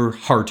favorite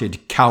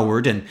deer-hearted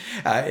coward, and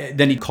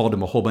then he called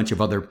him a whole bunch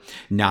of other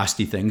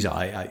nasty things,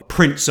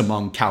 prince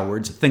among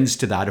cowards, things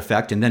to that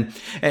effect. And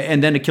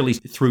then Achilles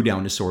threw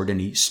down his sword and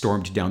he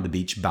stormed down the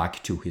beach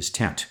back to his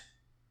tent.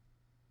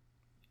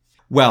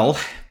 Well,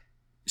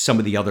 some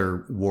of the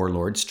other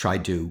warlords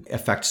tried to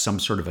effect some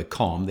sort of a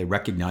calm. They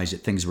recognized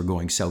that things were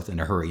going south in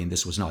a hurry, and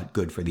this was not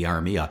good for the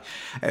army.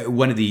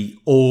 One of the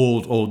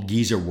old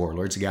geezer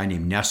warlords, a guy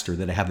named Nestor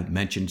that I haven't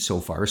mentioned so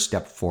far,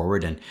 stepped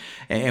forward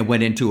and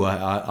went into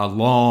a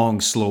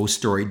long, slow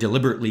story,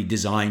 deliberately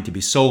designed to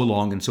be so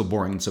long and so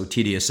boring and so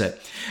tedious that,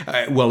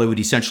 it would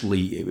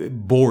essentially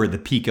bore the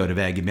peak out of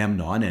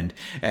Agamemnon.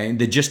 And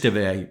the gist of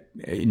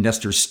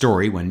Nestor's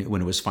story, when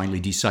it was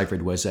finally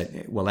deciphered, was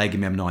that, well,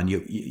 Agamemnon,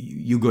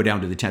 you go down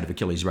to the tent of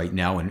Achilles right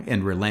now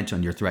and relent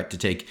on your threat to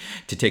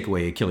take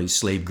away Achilles'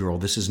 slave girl.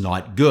 This is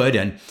not good.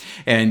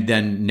 And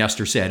then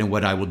Nestor said, and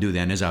what I will do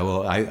then is I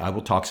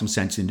will talk some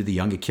sense into the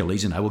young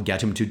Achilles, and I will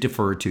get him to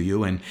defer to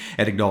you and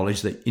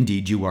acknowledge that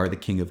indeed you are the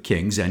king of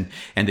kings and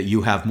that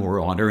you have more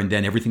honor, and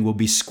then everything will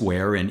be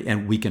square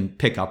and we can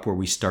pick up where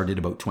we started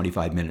about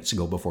 25 minutes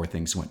ago before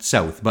things went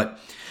south. But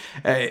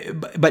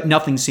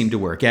nothing seemed to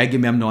work.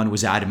 Agamemnon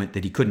was adamant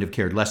that he couldn't have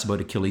cared less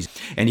about Achilles,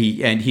 and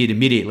he had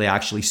immediately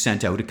actually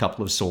sent out a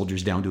couple of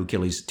soldiers down to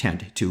Achilles'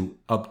 tent to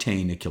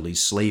obtain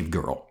Achilles' slave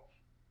girl.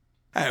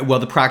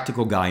 The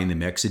practical guy in the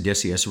mix,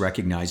 Odysseus,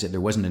 recognized that there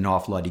wasn't an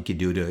awful lot he could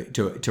do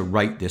to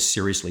right this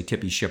seriously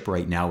tippy ship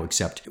right now,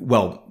 except,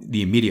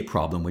 the immediate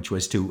problem, which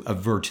was to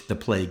avert the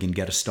plague and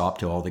get a stop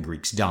to all the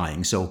Greeks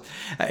dying. So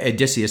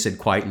Odysseus had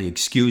quietly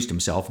excused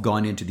himself,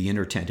 gone into the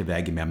inner tent of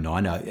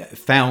Agamemnon,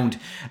 found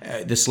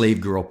the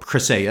slave girl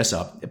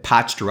Chryseis,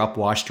 patched her up,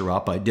 washed her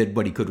up, did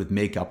what he could with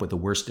makeup with the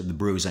worst of the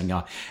bruising.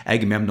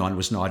 Agamemnon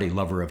was not a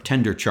lover of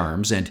tender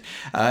charms, and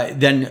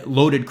then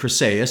loaded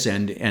Chryseis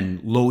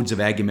and loads of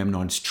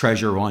Agamemnon's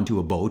treasure onto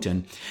a boat,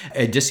 and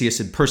Odysseus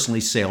had personally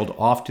sailed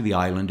off to the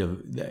island of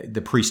the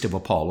priest of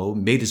Apollo,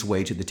 made his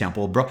way to the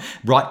temple,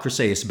 brought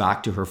Chryseis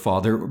back to her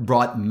father,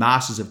 brought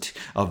masses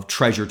of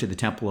treasure to the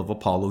temple of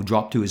Apollo,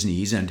 dropped to his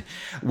knees, and,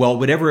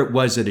 whatever it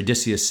was that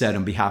Odysseus said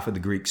on behalf of the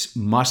Greeks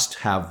must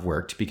have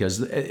worked, because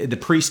the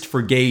priest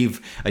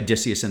forgave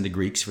Odysseus and the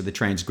Greeks for the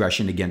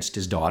transgression against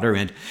his daughter,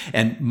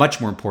 and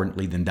much more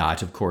importantly than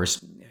that, of course,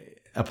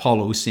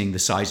 Apollo, seeing the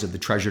size of the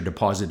treasure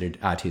deposited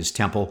at his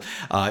temple,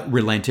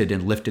 relented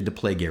and lifted the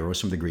plague arrows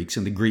from the Greeks.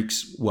 And the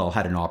Greeks,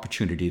 had an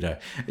opportunity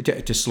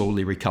to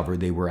slowly recover.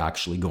 They were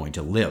actually going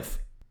to live.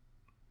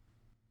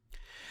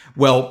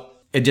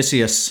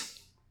 Odysseus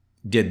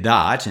did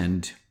that,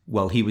 and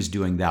while he was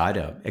doing that,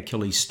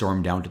 Achilles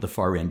stormed down to the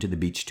far end of the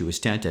beach to his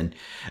tent, and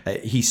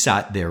he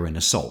sat there in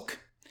a sulk.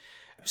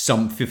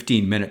 Some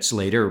 15 minutes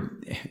later,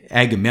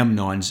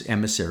 Agamemnon's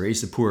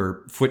emissaries, the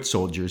poor foot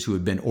soldiers who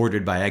had been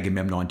ordered by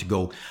Agamemnon to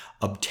go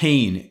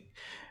obtain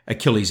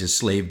Achilles'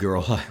 slave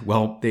girl,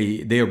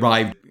 they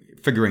arrived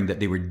figuring that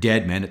they were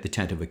dead men at the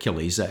tent of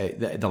Achilles.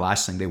 The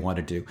last thing they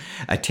wanted to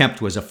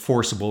attempt was a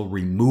forcible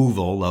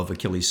removal of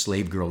Achilles'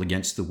 slave girl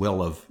against the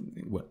will of,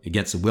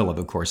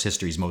 of course,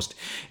 history's most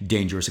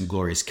dangerous and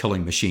glorious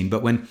killing machine.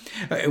 But when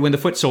the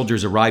foot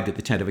soldiers arrived at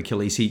the tent of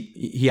Achilles,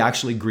 he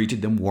actually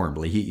greeted them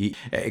warmly. He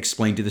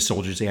explained to the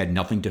soldiers they had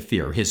nothing to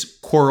fear. His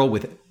quarrel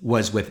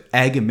was with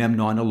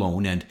Agamemnon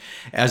alone, and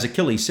as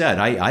Achilles said,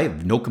 I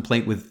have no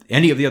complaint with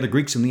any of the other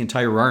Greeks in the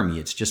entire army.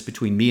 It's just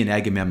between me and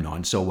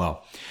Agamemnon.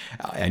 So,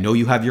 I know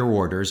you have your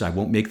orders. I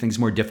won't make things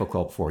more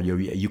difficult for you.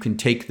 You can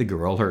take the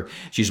girl.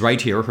 She's right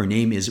here. Her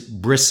name is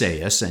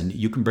Briseis, and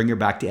you can bring her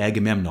back to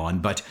Agamemnon.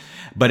 But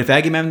if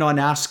Agamemnon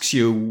asks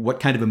you what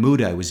kind of a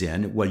mood I was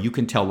in, you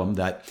can tell him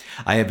that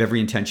I have every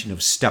intention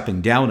of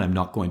stepping down. I'm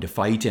not going to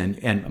fight.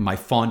 And my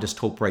fondest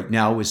hope right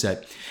now is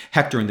that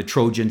Hector and the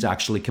Trojans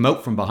actually come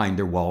out from behind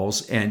their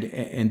walls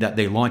and that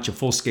they launch a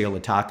full-scale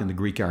attack on the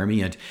Greek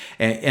army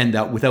and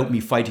that without me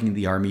fighting in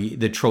the army,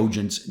 the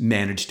Trojans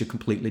manage to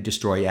completely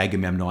destroy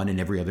Agamemnon and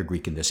every other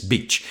Greek in this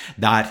beach.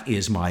 That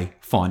is my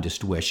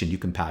fondest wish, and you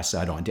can pass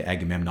that on to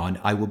Agamemnon.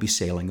 I will be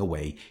sailing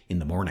away in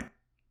the morning.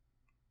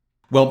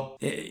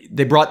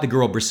 They brought the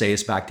girl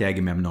Briseis back to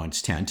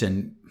Agamemnon's tent,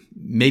 and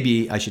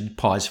maybe I should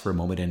pause for a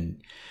moment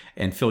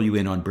and fill you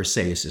in on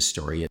Briseis'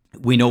 story.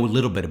 We know a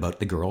little bit about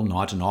the girl,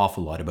 not an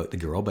awful lot about the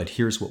girl, but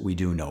here's what we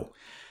do know.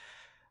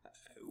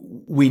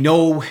 We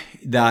know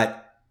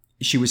that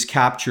she was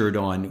captured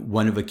on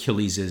one of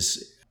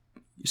Achilles'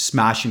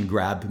 smash and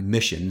grab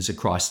missions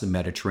across the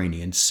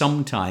Mediterranean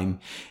sometime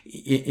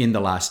in the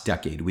last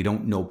decade. We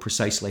don't know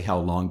precisely how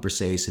long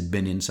Briseis had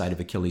been inside of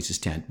Achilles'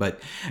 tent,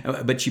 but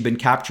she'd been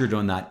captured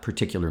on that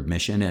particular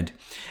mission,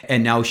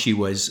 and now she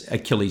was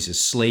Achilles'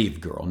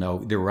 slave girl. Now,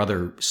 there were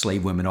other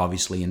slave women,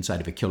 obviously,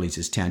 inside of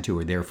Achilles' tent who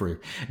were there for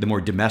the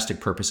more domestic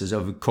purposes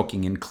of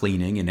cooking and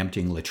cleaning and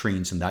emptying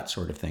latrines and that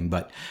sort of thing.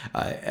 But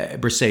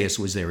Briseis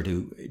was there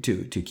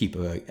to keep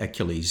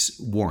Achilles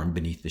warm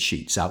beneath the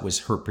sheets. That was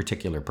her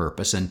particular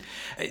purpose. And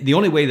the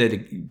only way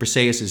that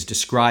Briseis is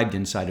described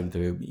inside of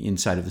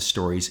the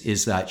stories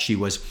is that she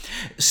was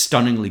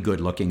stunningly good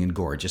looking and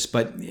gorgeous.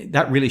 But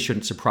that really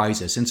shouldn't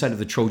surprise us. Inside of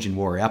the Trojan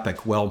War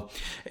epic, well,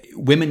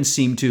 women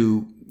seem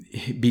to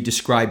be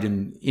described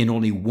in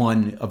only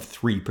one of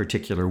three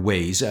particular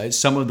ways.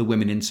 Some of the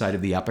women inside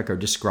of the epic are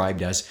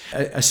described as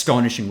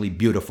astonishingly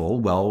beautiful,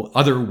 while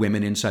other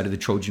women inside of the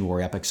Trojan War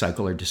epic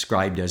cycle are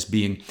described as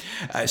being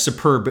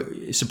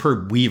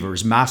superb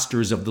weavers,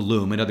 masters of the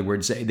loom. In other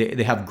words,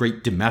 they have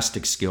great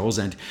domestic skills.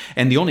 And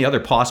the only other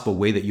possible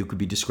way that you could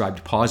be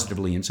described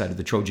positively inside of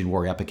the Trojan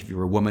War epic if you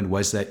were a woman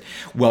was that,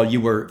 well,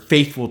 you were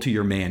faithful to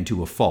your man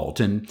to a fault.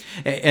 And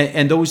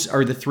those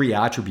are the three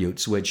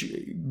attributes which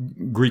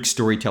Greek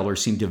storytellers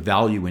seem to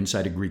value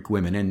inside of Greek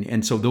women.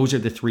 And so those are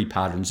the three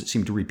patterns that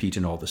seem to repeat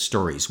in all the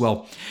stories.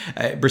 Well,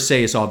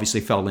 Briseis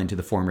obviously fell into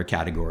the former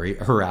category.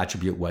 Her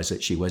attribute was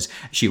that she was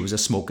a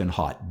smoking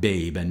hot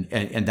babe,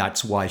 and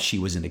that's why she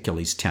was in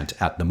Achilles' tent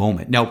at the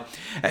moment. Now,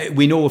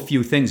 we know a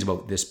few things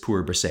about this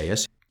poor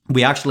Briseis.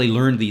 We actually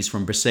learned these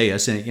from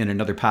Briseis in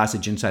another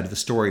passage inside of the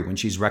story when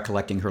she's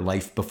recollecting her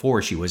life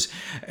before she was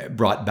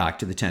brought back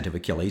to the tent of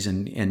Achilles.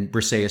 And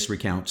Briseis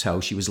recounts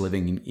how she was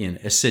living in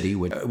a city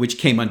which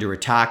came under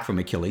attack from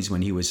Achilles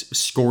when he was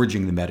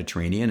scourging the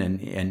Mediterranean.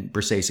 And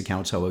Briseis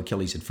accounts how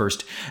Achilles had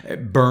first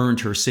burned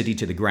her city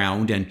to the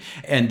ground,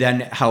 and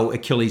then how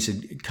Achilles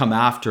had come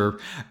after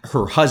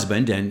her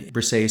husband. And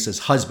Briseis'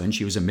 husband,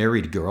 she was a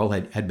married girl,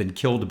 had been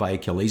killed by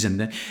Achilles.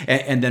 And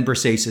then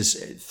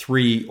Briseis'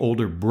 three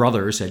older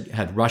brothers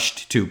had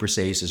rushed to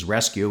Briseis'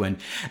 rescue, and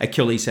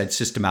Achilles had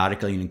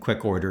systematically and in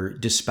quick order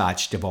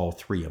dispatched of all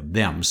three of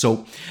them.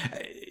 So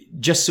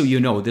just so you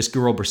know, this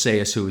girl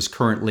Briseis, who is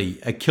currently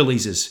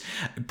Achilles'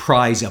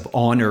 prize of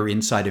honor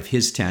inside of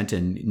his tent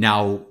and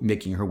now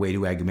making her way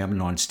to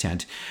Agamemnon's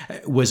tent,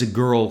 was a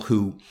girl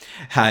who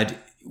had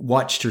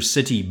watched her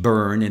city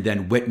burn and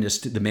then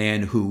witnessed the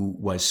man who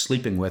was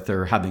sleeping with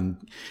her having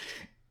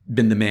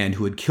been the man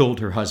who had killed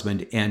her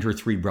husband and her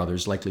three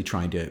brothers, likely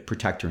trying to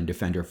protect her and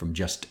defend her from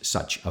just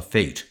such a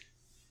fate.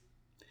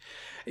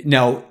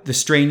 Now, the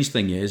strange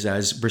thing is,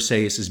 as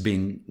Briseis is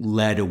being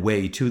led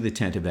away to the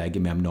tent of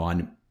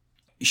Agamemnon,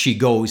 she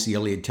goes, the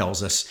Iliad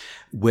tells us,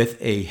 with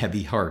a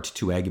heavy heart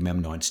to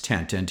Agamemnon's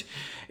tent. And,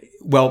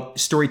 well,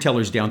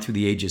 storytellers down through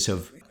the ages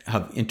have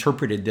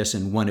interpreted this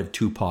in one of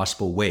two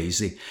possible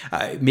ways.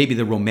 Maybe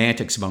the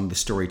romantics among the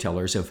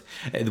storytellers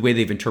the way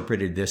they've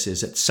interpreted this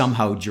is that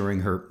somehow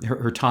during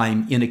her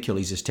time in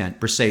Achilles' tent,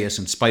 Briseis,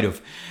 in spite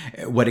of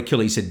what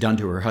Achilles had done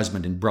to her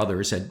husband and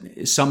brothers,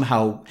 had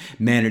somehow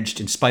managed,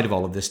 in spite of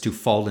all of this, to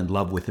fall in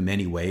love with him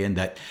anyway, and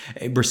that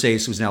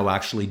Briseis was now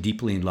actually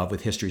deeply in love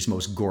with history's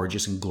most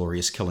gorgeous and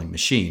glorious killing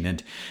machine.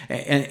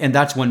 And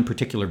that's one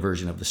particular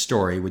version of the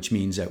story, which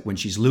means that when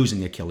she's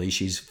losing Achilles,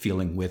 she's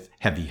feeling with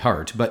heavy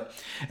heart. But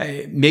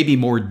maybe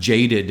more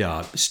jaded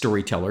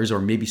storytellers, or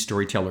maybe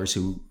storytellers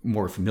who are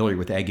more familiar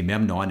with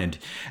Agamemnon and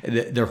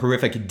the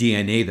horrific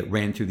DNA that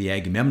ran through the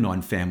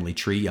Agamemnon family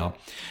tree,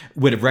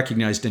 would have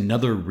recognized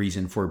another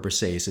reason for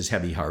Briseis'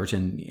 heavy heart,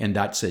 and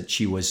that's that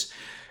she was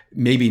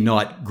maybe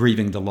not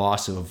grieving the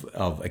loss of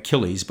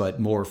Achilles, but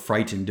more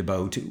frightened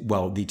about,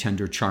 well, the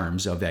tender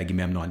charms of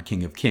Agamemnon,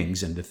 King of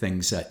Kings, and the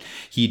things that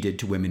he did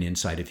to women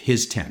inside of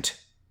his tent.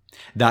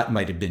 That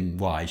might have been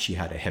why she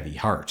had a heavy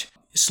heart.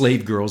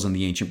 Slave girls in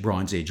the ancient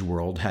Bronze Age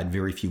world had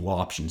very few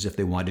options if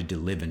they wanted to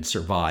live and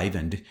survive,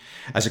 and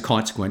as a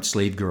consequence,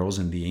 slave girls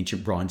in the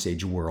ancient Bronze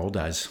Age world,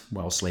 as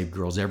well, slave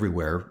girls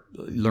everywhere,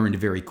 learned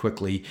very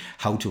quickly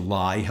how to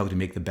lie, how to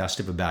make the best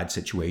of a bad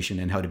situation,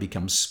 and how to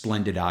become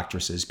splendid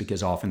actresses,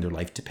 because often their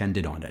life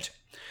depended on it.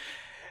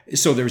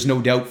 So there's no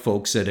doubt,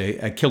 folks, that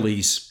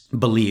Achilles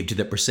believed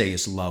that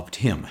Briseis loved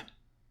him.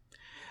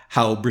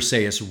 How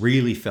Briseis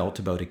really felt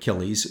about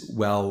Achilles,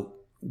 well,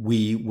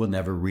 we will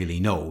never really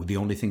know. The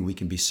only thing we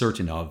can be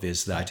certain of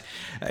is that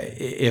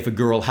if a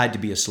girl had to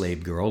be a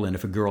slave girl, and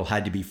if a girl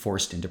had to be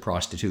forced into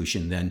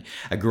prostitution, then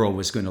a girl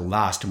was going to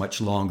last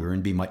much longer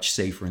and be much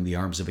safer in the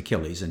arms of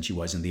Achilles than she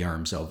was in the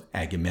arms of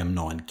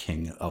Agamemnon,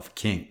 King of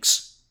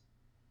Kings.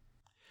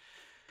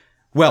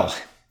 Well,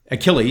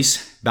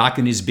 Achilles, back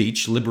on his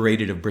beach,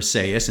 liberated of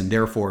Briseis and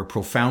therefore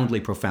profoundly,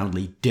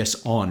 profoundly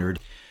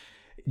dishonored,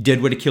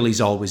 did what Achilles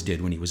always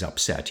did when he was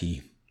upset.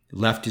 He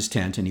left his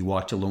tent and he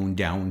walked alone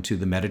down to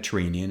the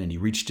Mediterranean, and he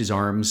reached his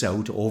arms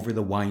out over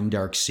the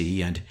wine-dark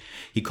sea, and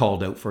he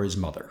called out for his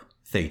mother,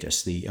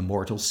 Thetis, the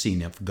immortal sea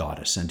nymph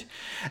goddess. And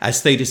as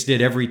Thetis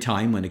did every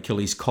time when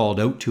Achilles called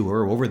out to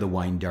her over the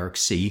wine-dark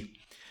sea,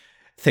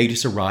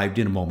 Thetis arrived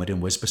in a moment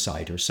and was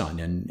beside her son.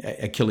 And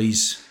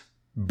Achilles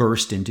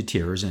burst into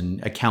tears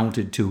and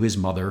accounted to his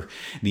mother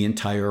the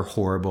entire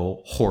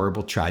horrible,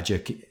 horrible,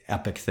 tragic,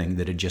 epic thing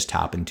that had just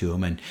happened to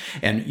him,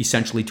 and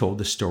essentially told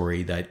the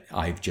story that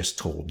I've just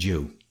told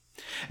you.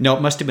 Now,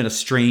 it must have been a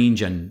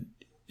strange and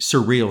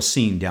surreal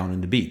scene down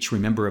on the beach.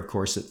 Remember, of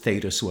course, that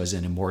Thetis was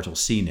an immortal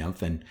sea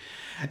nymph, and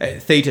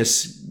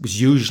Thetis was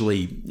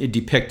usually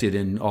depicted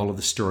in all of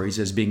the stories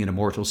as being an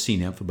immortal sea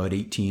nymph, about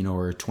 18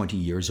 or 20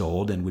 years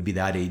old, and would be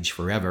that age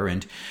forever.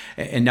 And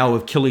now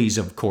Achilles,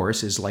 of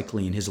course, is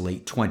likely in his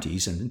late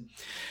 20s. And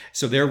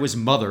so there was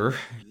Mother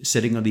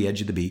sitting on the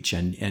edge of the beach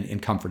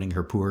and comforting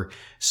her poor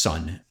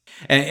son.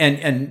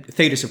 And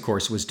Thetis, of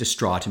course, was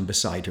distraught and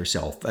beside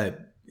herself.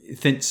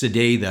 Since the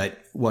day that,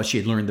 well, she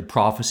had learned the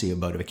prophecy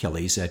about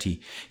Achilles, that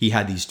he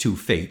had these two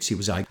fates. He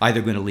was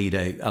either going to lead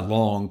a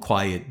long,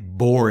 quiet,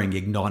 boring,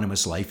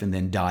 ignominious life and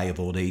then die of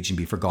old age and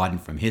be forgotten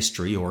from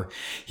history, or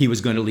he was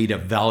going to lead a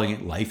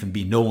valiant life and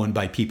be known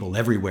by people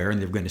everywhere,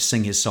 and they were going to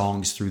sing his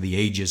songs through the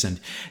ages,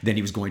 and then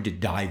he was going to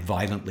die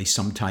violently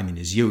sometime in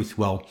his youth.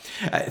 Well,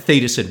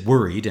 Thetis had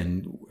worried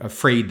and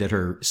afraid that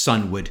her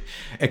son would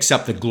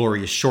accept the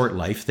glorious short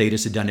life.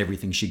 Thetis had done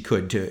everything she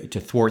could to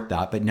thwart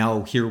that, but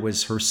now here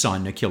was her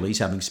son, Achilles,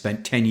 having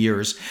spent 10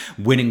 years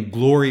winning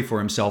glory for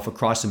himself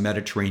across the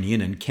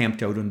Mediterranean and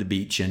camped out on the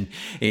beach and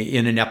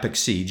in an epic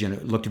siege. And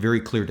it looked very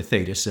clear to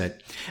Thetis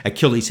that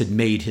Achilles had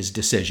made his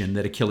decision,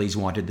 that Achilles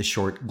wanted the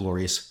short,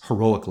 glorious,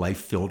 heroic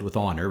life filled with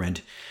honor. And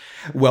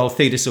well,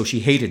 Thetis, so she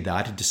hated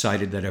that, had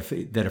decided that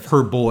if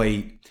her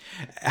boy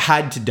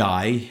had to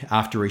die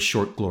after a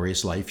short,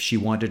 glorious life, she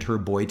wanted her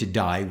boy to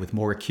die with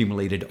more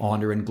accumulated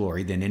honor and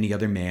glory than any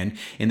other man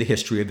in the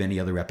history of any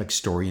other epic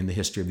story in the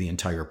history of the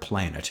entire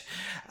planet.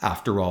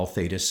 After all,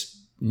 Thetis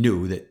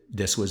knew that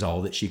this was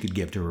all that she could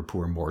give to her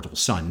poor mortal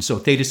son. So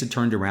Thetis had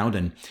turned around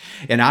and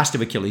asked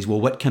of Achilles,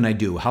 well, what can I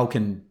do? How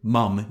can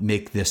Mum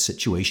make this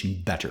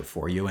situation better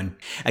for you? And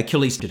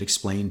Achilles did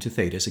explain to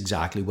Thetis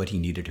exactly what he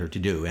needed her to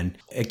do. And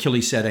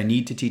Achilles said, I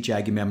need to teach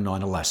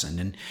Agamemnon a lesson.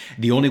 And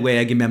the only way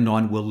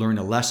Agamemnon will learn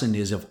a lesson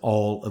is if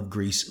all of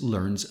Greece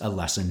learns a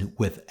lesson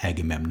with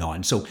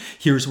Agamemnon. So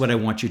here's what I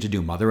want you to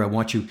do, Mother. I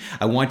want you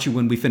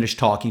when we finish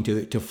talking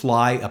to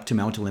fly up to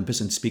Mount Olympus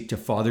and speak to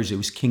Father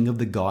Zeus, king of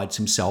the gods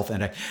himself.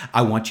 And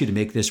I want you to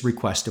make this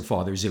request to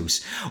Father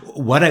Zeus.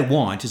 What I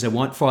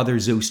want Father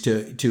Zeus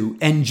to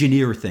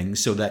engineer things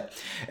so that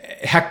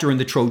Hector and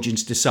the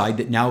Trojans decide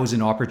that now is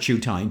an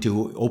opportune time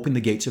to open the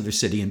gates of their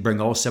city and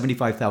bring all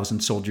 75,000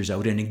 soldiers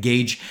out and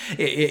engage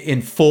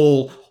in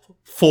full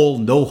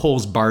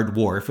no-holes-barred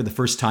war for the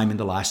first time in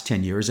the last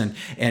 10 years.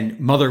 And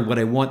Mother, what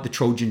I want the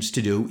Trojans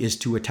to do is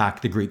to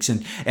attack the Greeks.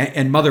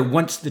 And Mother,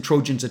 once the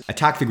Trojans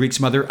attack the Greeks,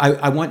 Mother,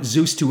 I want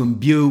Zeus to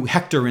imbue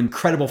Hector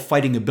incredible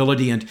fighting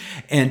ability.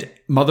 And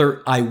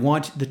Mother, I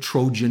want the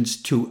Trojans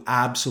to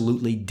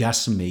absolutely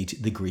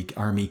decimate the Greek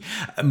army.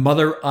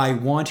 Mother, I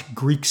want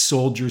Greek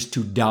soldiers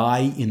to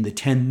die in the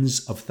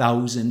tens of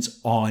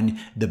thousands on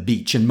the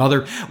beach. And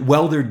Mother,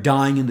 while they're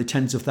dying in the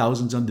tens of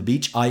thousands on the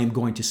beach, I am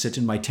going to sit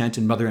in my tent,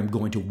 and Mother, I'm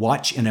going to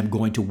watch and I'm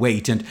going to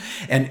wait.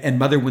 And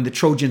Mother, when the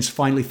Trojans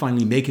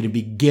finally make it and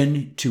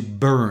begin to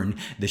burn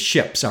the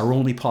ships, our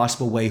only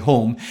possible way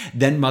home,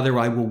 then Mother,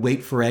 I will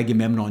wait for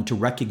Agamemnon to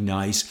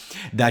recognize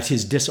that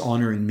his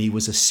dishonoring me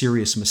was a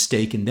serious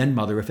mistake. And then,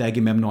 Mother, if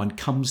Agamemnon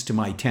comes to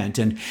my tent,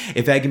 and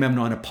if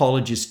Agamemnon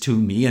apologizes to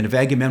me, and if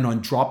Agamemnon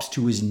drops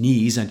to his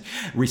knees and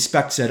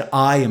respects that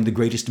I am the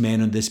greatest man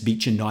on this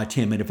beach and not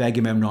him, and if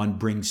Agamemnon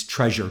brings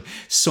treasure,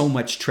 so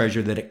much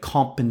treasure that it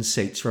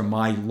compensates for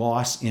my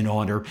loss in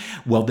honor,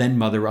 well then,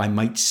 Mother, I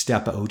might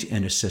step out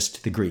and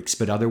assist the Greeks.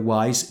 But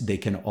otherwise, they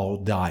can all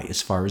die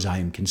as far as I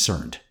am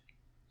concerned.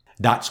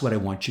 That's what I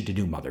want you to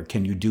do, Mother.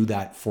 Can you do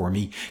that for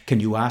me? Can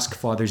you ask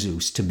Father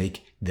Zeus to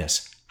make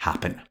this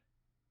happen?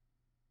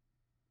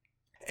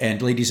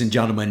 And ladies and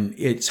gentlemen,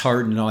 it's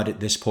hard not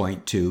at this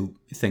point to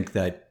think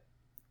that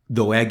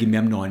though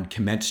Agamemnon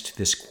commenced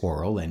this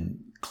quarrel and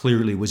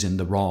clearly was in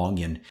the wrong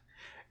in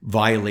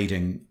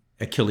violating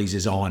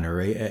Achilles' honor,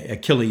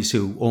 Achilles,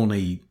 who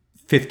only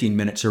 15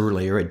 minutes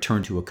earlier had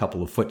turned to a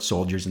couple of foot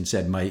soldiers and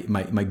said,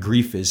 my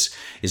grief is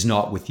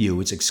not with you.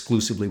 It's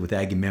exclusively with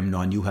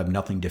Agamemnon. You have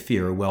nothing to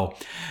fear. Well,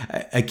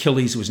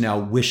 Achilles was now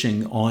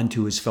wishing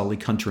onto his fellow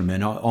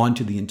countrymen,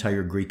 onto the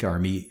entire Greek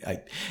army,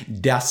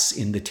 deaths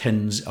in the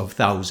tens of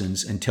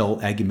thousands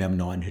until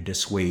Agamemnon had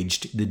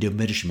assuaged the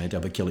diminishment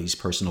of Achilles'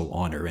 personal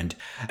honor. And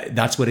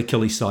that's what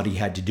Achilles thought he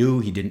had to do.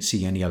 He didn't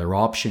see any other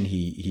option.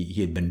 He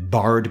had been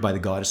barred by the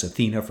goddess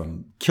Athena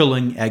from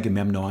killing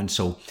Agamemnon.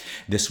 So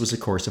this was a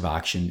course of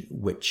action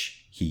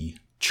which he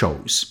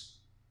chose.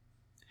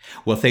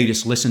 Well,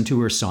 Thetis listened to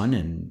her son,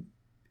 and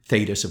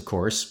Thetis, of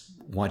course,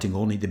 wanting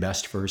only the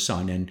best for her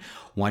son and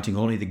wanting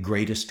only the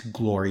greatest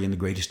glory and the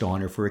greatest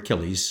honor for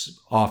Achilles,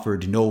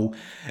 offered no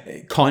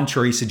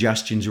contrary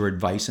suggestions or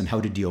advice on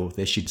how to deal with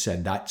this. She'd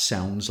said, that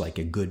sounds like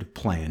a good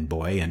plan,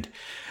 boy. And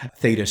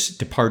Thetis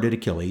departed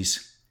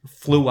Achilles,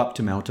 flew up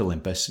to Mount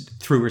Olympus,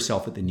 threw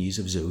herself at the knees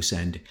of Zeus,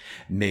 and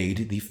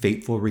made the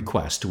fateful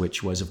request,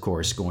 which was, of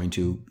course, going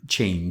to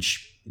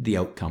change the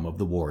outcome of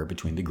the war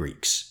between the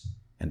Greeks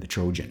and the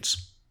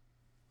Trojans.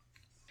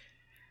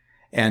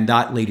 And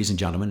that, ladies and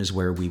gentlemen, is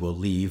where we will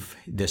leave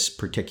this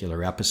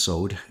particular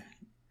episode.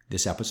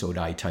 This episode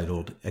I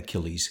titled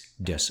Achilles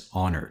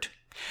Dishonored.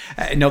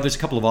 Now, there's a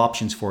couple of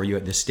options for you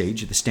at this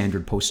stage, the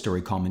standard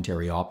post-story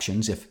commentary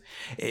options.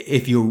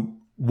 If you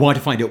want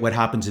to find out what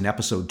happens in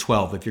episode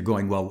 12, if you're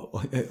going, well,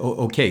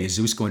 okay, is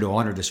Zeus going to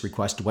honor this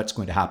request? What's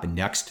going to happen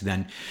next?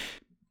 Then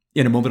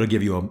in a moment, I'll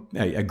give you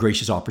a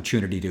gracious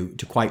opportunity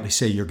to quietly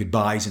say your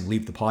goodbyes and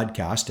leave the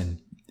podcast and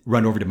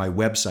run over to my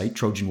website,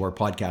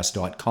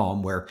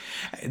 TrojanWarPodcast.com, where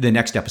the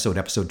next episode,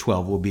 episode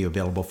 12, will be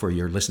available for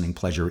your listening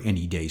pleasure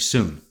any day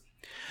soon.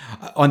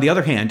 On the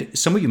other hand,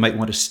 some of you might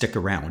want to stick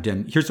around,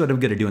 and here's what I'm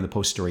going to do in the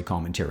post-story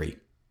commentary.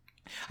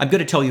 I'm going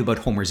to tell you about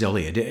Homer's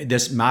Iliad,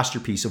 this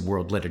masterpiece of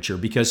world literature,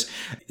 because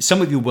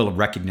some of you will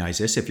recognize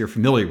this if you're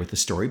familiar with the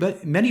story,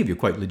 but many of you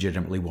quite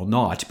legitimately will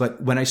not.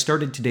 But when I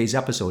started today's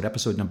episode,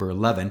 episode number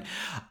 11,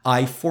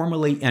 I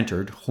formally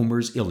entered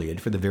Homer's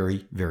Iliad for the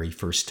very, very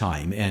first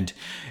time. And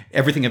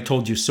everything I've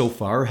told you so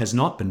far has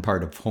not been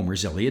part of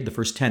Homer's Iliad. The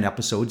first 10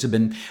 episodes have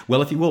been,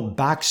 well, if you will,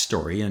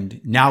 backstory.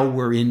 And now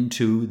we're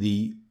into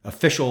the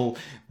official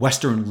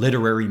Western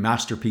literary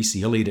masterpiece,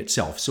 the Iliad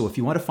itself. So if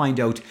you want to find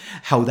out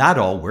how that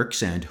all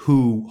works and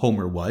who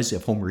Homer was,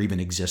 if Homer even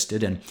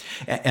existed, and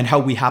how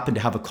we happen to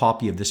have a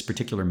copy of this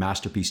particular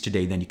masterpiece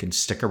today, then you can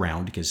stick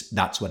around because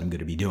that's what I'm going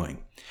to be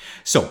doing.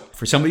 So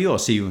for some of you, I'll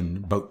see you in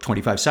about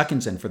 25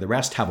 seconds. And for the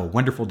rest, have a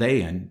wonderful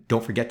day. And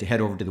don't forget to head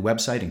over to the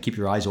website and keep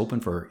your eyes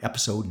open for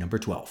episode number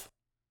 12.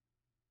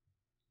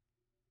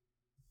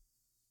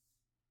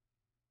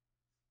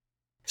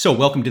 So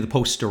welcome to the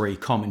post-story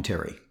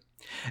commentary.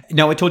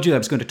 Now, I told you I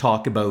was going to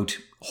talk about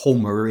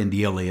Homer and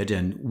the Iliad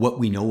and what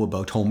we know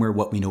about Homer,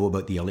 what we know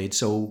about the Iliad.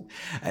 So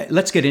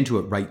let's get into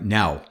it right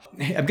now.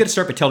 I'm going to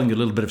start by telling you a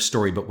little bit of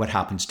story about what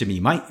happens to me.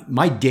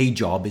 My day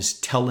job is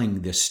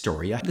telling this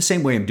story the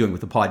same way I'm doing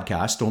with the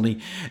podcast, only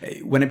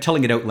when I'm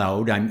telling it out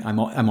loud, I'm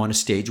on a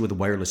stage with a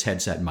wireless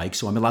headset mic,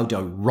 so I'm allowed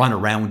to run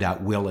around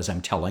at will as I'm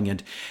telling.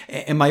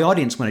 And my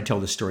audience, when I tell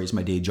this story as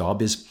my day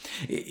job,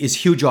 is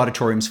huge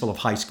auditoriums full of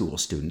high school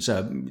students,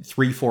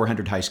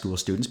 300-400 high school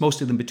students, most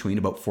of them between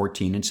about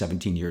 14 and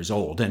 17 years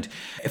old. And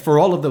for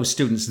all of those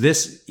students,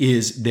 this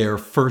is their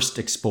first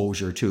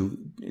exposure to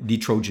the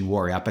Trojan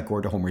War epic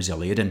or to Homer's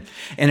Iliad. And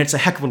it's a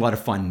heck of a lot of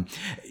fun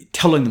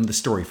telling them the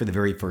story for the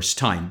very first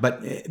time.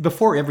 But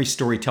before every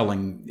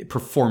storytelling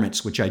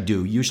performance, which I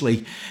do,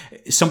 usually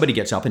somebody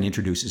gets up and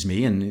introduces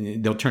me,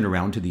 and they'll turn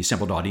around to the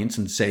assembled audience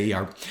and say,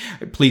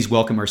 please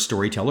welcome our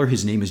storyteller.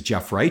 His name is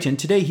Jeff Wright, and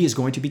today he is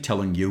going to be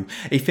telling you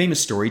a famous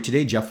story.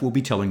 Today, Jeff will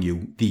be telling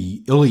you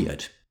the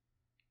Iliad.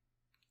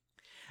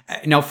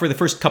 Now, for the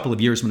first couple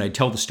of years when I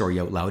tell the story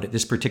out loud, at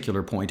this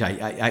particular point,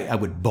 I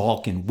would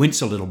balk and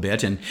wince a little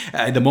bit. And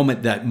the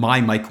moment that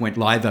my mic went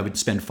live, I would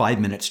spend 5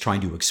 minutes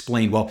trying to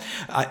explain, well,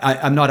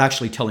 I'm not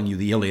actually telling you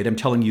the Iliad. I'm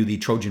telling you the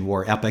Trojan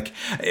War epic,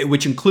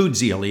 which includes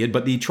the Iliad.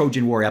 But the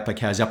Trojan War epic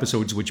has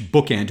episodes which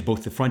bookend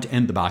both the front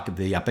and the back of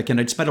the epic. And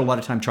I'd spent a lot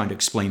of time trying to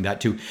explain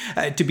that to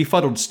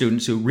befuddled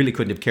students who really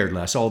couldn't have cared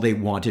less. All they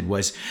wanted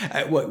was,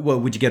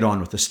 well, would you get on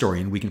with the story?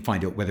 And we can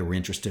find out whether we're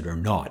interested or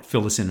not.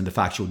 Fill us in the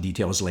factual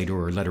details later,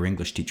 or let our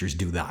English teachers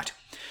do that.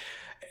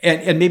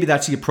 And maybe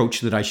that's the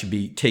approach that I should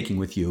be taking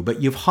with you.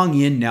 But you've hung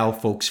in now,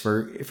 folks,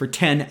 for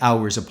 10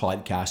 hours of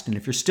podcast. And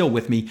if you're still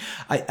with me,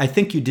 I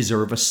think you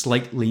deserve a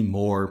slightly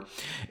more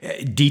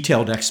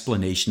detailed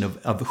explanation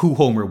of who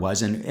Homer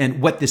was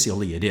and what this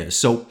Iliad is.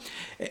 So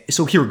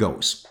here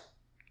goes.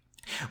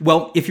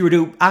 Well, if you were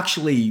to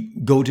actually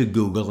go to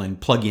Google and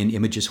plug in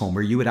images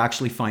Homer, you would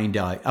actually find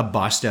a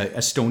bust,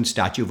 a stone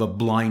statue of a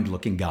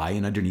blind-looking guy,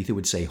 and underneath it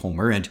would say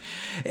Homer. And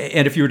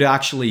if you were to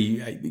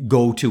actually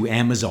go to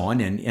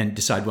Amazon and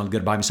decide, well, I'm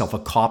going to buy myself a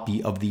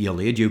copy of the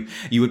Iliad, you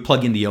would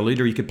plug in the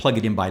Iliad, or you could plug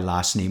it in by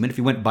last name. And if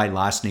you went by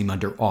last name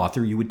under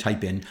author, you would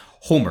type in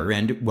Homer,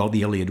 and, well,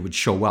 the Iliad would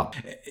show up.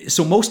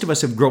 So most of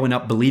us have grown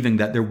up believing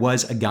that there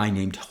was a guy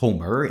named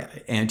Homer,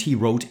 and he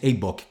wrote a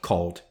book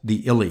called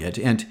the Iliad.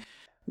 And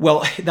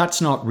well,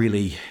 that's not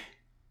really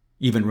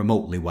even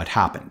remotely what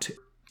happened.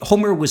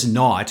 Homer was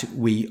not,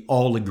 we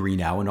all agree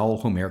now, and all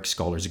Homeric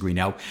scholars agree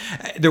now,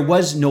 there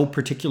was no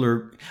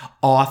particular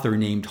author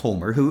named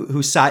Homer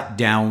who sat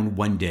down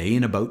one day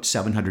in about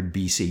 700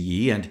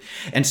 BCE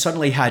and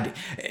suddenly had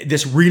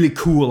this really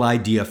cool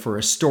idea for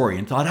a story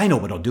and thought, I know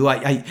what I'll do.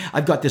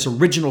 I've got this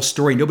original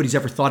story. Nobody's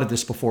ever thought of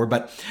this before,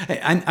 but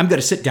I'm going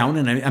to sit down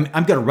and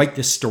I'm going to write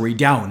this story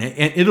down,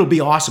 and it'll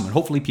be awesome, and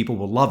hopefully people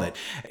will love it.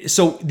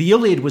 So the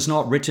Iliad was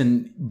not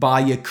written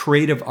by a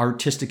creative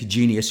artistic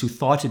genius who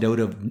thought it out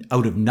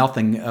of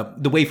nothing.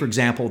 The way, for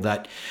example,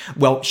 that,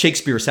 well,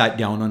 Shakespeare sat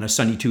down on a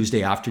sunny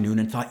Tuesday afternoon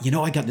and thought,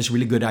 I got this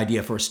really good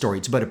idea for a story.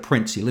 It's about a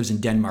prince. He lives in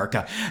Denmark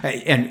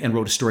and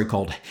wrote a story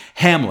called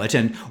Hamlet.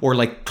 Or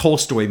like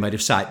Tolstoy might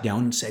have sat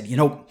down and said,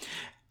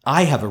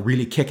 I have a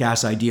really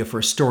kick-ass idea for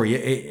a story.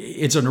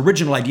 It's an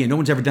original idea. No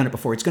one's ever done it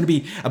before. It's going to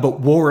be about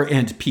war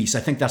and peace.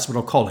 I think that's what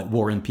I'll call it,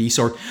 war and peace.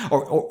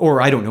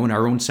 Or I don't know, in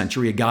our own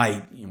century, a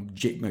guy,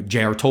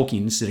 J.R.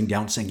 Tolkien, sitting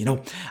down saying,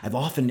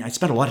 I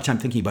spent a lot of time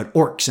thinking about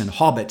orcs and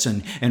hobbits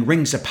and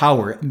rings of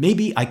power.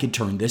 Maybe I could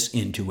turn this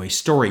into a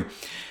story.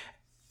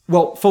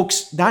 Well,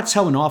 folks, that's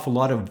how an awful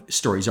lot of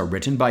stories are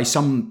written, by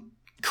some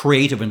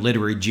creative and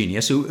literary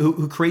genius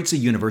who creates a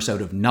universe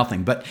out of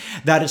nothing. But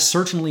that is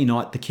certainly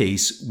not the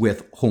case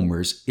with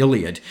Homer's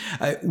Iliad.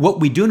 What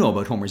we do know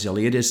about Homer's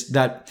Iliad is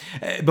that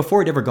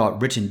before it ever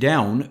got written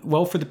down,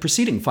 well, for the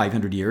preceding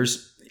 500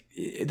 years,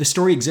 the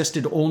story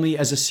existed only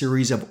as a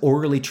series of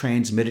orally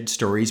transmitted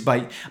stories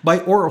by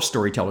oral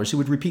storytellers who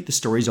would repeat the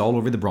stories all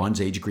over the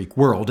Bronze Age Greek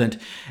world. And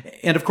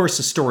of course,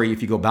 the story,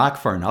 if you go back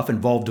far enough,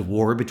 involved a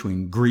war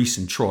between Greece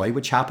and Troy,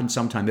 which happened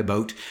sometime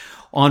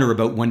on or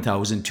about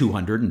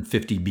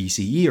 1250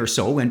 BCE or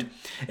so.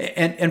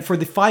 And for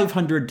the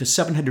 500 to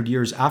 700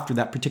 years after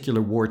that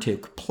particular war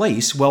took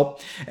place, well,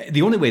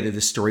 the only way that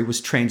this story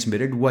was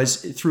transmitted was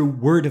through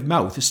word of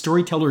mouth,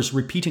 storytellers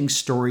repeating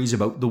stories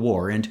about the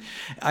war. And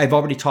I've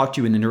already talked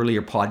to you in an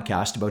earlier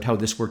podcast about how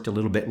this worked a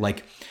little bit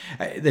like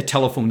the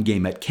telephone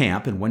game at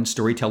camp, and one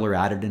storyteller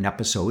added an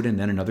episode, and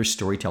then another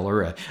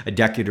storyteller a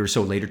decade or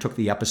so later took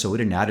the episode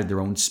and added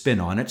their own spin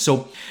on it.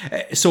 So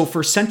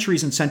for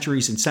centuries and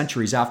centuries and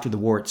centuries after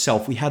the war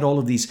itself, we had all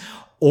of these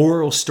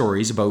oral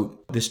stories about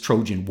this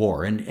Trojan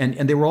War,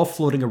 and they were all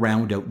floating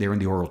around out there in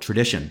the oral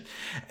tradition.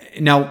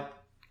 Now,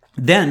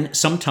 then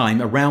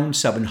sometime around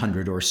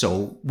 700 or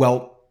so,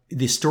 well,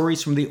 the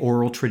stories from the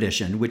oral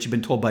tradition, which have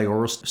been told by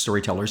oral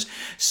storytellers,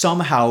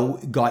 somehow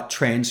got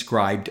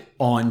transcribed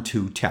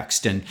onto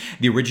text. And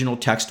the original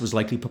text was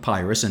likely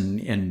papyrus,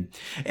 and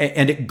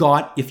it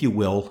got, if you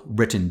will,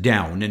 written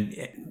down.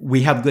 And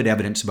we have good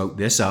evidence about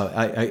this.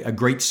 A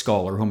great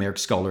scholar, Homeric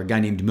scholar, a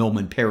guy named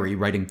Milman Parry,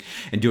 writing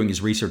and doing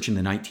his research in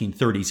the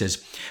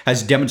 1930s,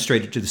 has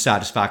demonstrated to the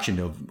satisfaction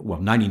of,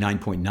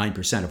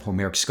 99.9% of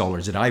Homeric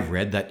scholars that I've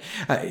read, that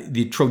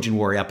the Trojan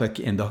War epic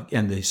and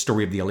the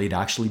story of the Iliad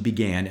actually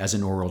began as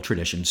an oral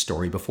tradition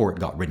story before it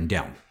got written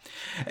down.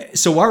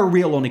 So our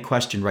real only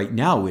question right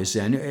now is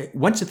then,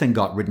 once a thing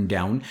got written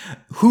down,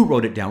 who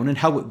wrote it down and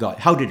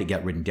how did it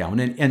get written down?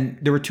 And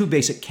there were two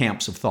basic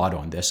camps of thought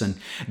on this, and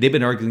they've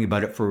been arguing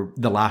about it for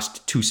the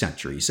last 2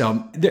 centuries.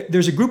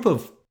 There's a group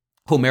of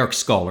Homeric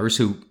scholars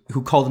who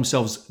call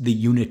themselves the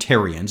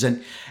Unitarians.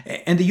 And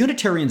the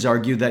Unitarians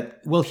argue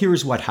that, well,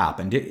 here's what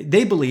happened.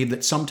 They believe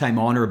that sometime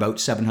on or about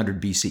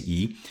 700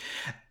 BCE,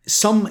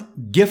 some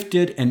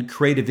gifted and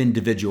creative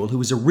individual who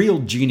was a real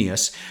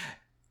genius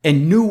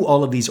and knew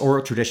all of these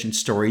oral tradition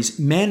stories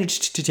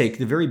managed to take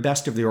the very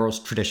best of the oral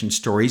tradition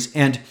stories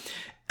and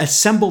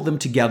assemble them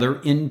together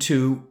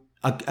into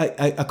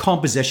a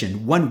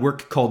composition, one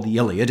work called the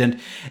Iliad.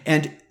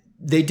 And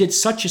they did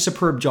such a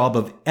superb job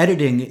of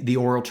editing the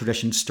oral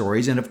tradition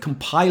stories and of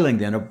compiling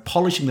them, of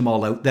polishing them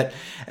all out, that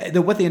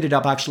what they ended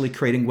up actually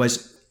creating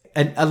was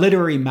a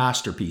literary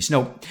masterpiece.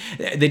 No,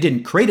 they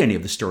didn't create any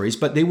of the stories,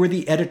 but they were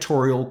the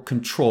editorial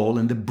control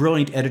and the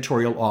brilliant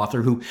editorial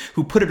author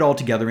who put it all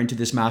together into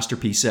this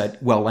masterpiece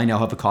that, well, I now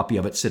have a copy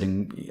of it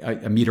sitting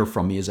a meter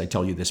from me as I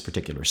tell you this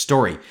particular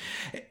story.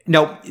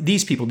 Now,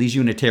 these people, these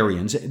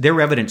Unitarians, their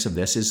evidence of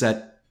this is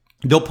that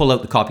they'll pull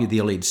out the copy of the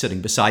Iliad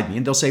sitting beside me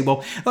and they'll say,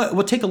 well,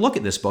 take a look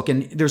at this book.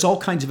 And there's all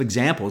kinds of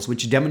examples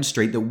which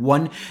demonstrate that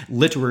one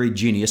literary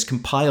genius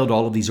compiled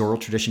all of these oral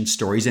tradition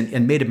stories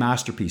and made a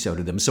masterpiece out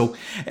of them. So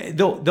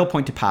they'll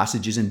point to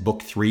passages in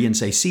book 3 and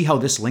say, see how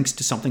this links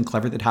to something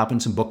clever that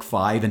happens in book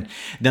 5. And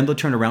then they'll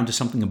turn around to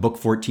something in book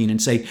 14 and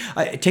say,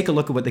 take a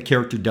look at what the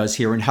character does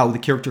here and how the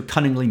character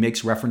cunningly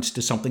makes reference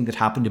to something that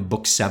happened in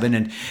book 7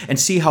 and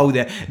see how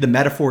the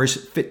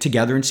metaphors fit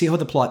together and see how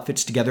the plot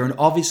fits together. And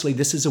obviously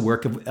this is a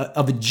work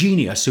of a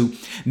genius who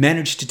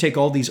managed to take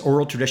all these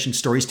oral tradition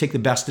stories, take the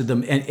best of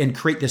them, and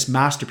create this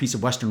masterpiece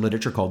of Western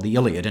literature called the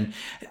Iliad. And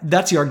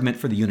that's the argument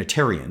for the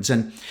Unitarians.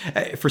 And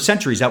for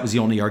centuries, that was the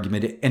only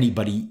argument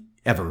anybody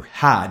ever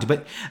had.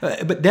 But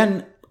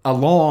then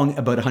along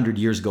about 100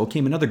 years ago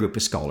came another group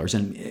of scholars,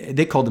 and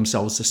they called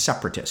themselves the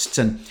Separatists.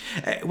 And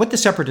what the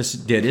Separatists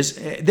did is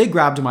they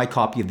grabbed my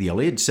copy of the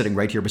Iliad sitting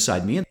right here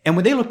beside me, and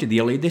when they looked at the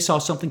Iliad, they saw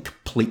something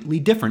completely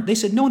different. They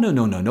said, no.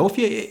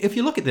 If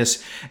you look at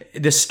this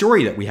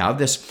story that we have,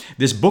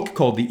 this book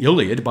called the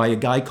Iliad by a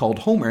guy called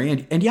Homer,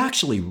 and you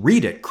actually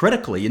read it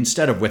critically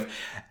instead of with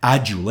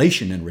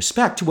adulation and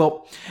respect,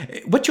 well,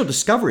 what you'll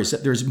discover is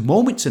that there's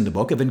moments in the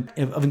book of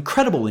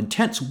incredible,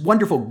 intense,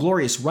 wonderful,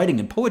 glorious writing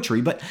and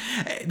poetry, but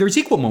there's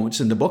equal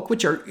moments in the book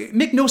which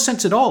make no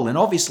sense at all and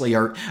obviously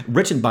are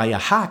written by a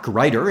hack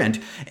writer,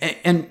 and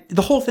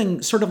the whole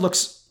thing sort of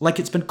looks like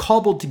it's been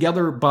cobbled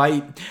together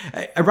by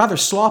a rather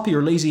sloppy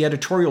or lazy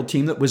editorial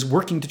team that was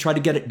working to try to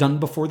get it done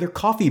before their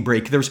coffee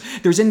break.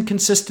 There's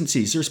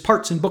inconsistencies. There's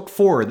parts in book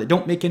 4 that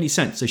don't make any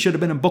sense. They should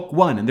have been in book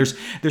 1. And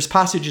there's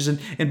passages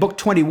in book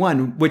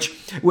 21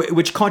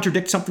 which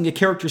contradict something a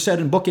character said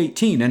in book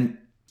 18. And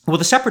well,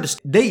 the Separatists,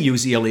 they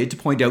use the Iliad to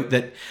point out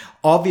that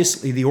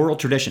obviously the oral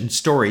tradition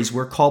stories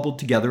were cobbled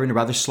together in a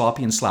rather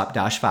sloppy and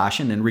slapdash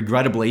fashion, and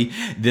regrettably,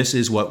 this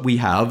is what we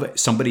have,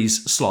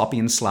 somebody's sloppy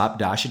and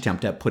slapdash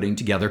attempt at putting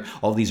together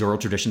all these oral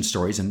tradition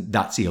stories, and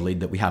that's the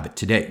Iliad that we have it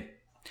today.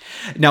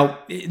 Now,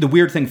 the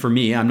weird thing for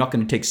me, I'm not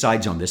going to take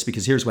sides on this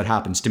because here's what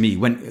happens to me.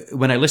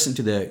 When I listen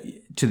to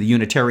the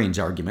Unitarians'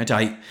 argument,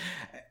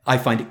 I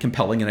find it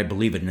compelling and I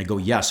believe it. And I go,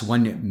 yes,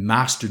 one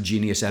master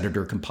genius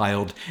editor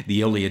compiled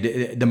the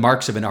Iliad. The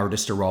marks of an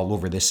artist are all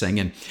over this thing.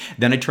 And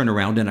then I turn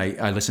around and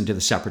I listen to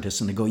the separatists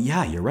and I go,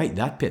 yeah, you're right.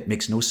 That bit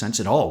makes no sense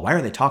at all. Why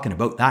are they talking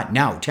about that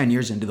now, 10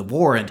 years into the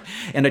war? And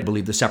I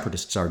believe the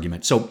separatists'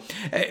 argument. So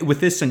with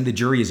this thing, the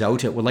jury is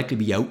out. It will likely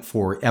be out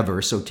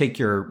forever. So take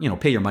your,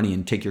 pay your money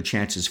and take your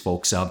chances,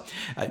 folks.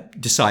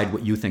 Decide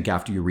what you think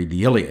after you read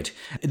the Iliad.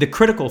 The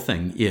critical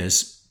thing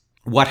is,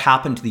 what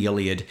happened to the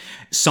Iliad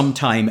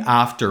sometime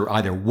after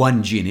either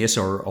one genius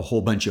or a whole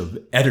bunch of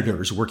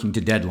editors working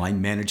to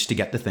deadline managed to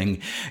get the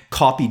thing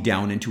copied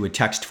down into a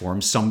text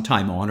form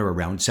sometime on or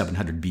around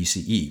 700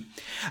 BCE.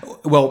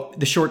 Well,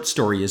 the short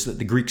story is that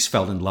the Greeks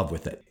fell in love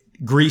with it.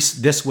 Greece,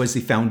 this was the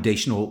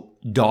foundational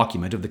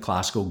document of the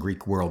classical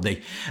Greek world.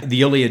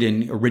 The Iliad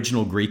in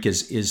original Greek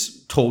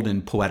is told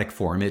in poetic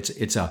form.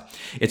 It's a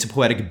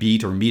poetic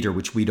beat or meter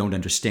which we don't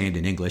understand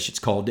in English. It's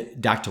called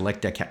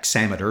dactylectic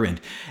hexameter,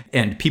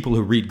 and people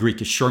who read Greek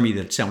assure me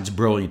that it sounds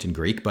brilliant in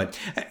Greek. But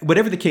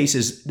whatever the case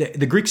is,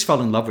 the Greeks fell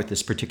in love with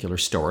this particular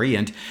story,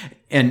 and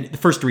the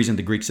first reason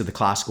the Greeks of the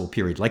classical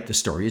period liked the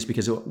story is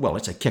because, well,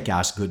 it's a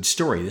kick-ass good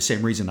story. The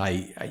same reason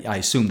I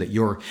assume that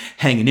you're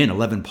hanging in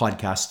 11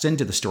 podcasts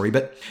into the story.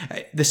 But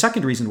the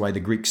second reason why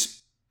the Greeks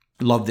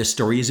love this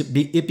story is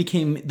it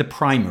became the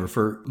primer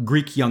for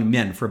Greek young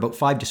men for about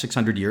 500 to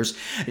 600 years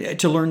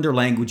to learn their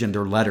language and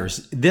their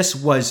letters. This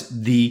was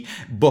the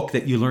book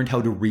that you learned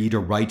how to read or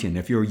write in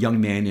if you're a young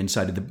man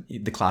inside of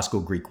the classical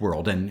Greek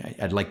world. And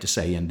I'd like to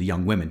say, and the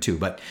young women too,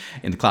 but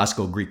in the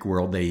classical Greek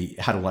world, they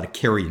had a lot of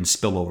carry and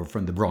spillover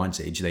from the Bronze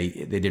Age. They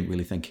didn't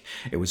really think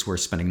it was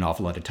worth spending an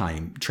awful lot of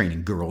time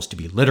training girls to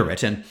be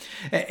literate. And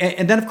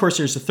then, of course,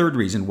 there's a third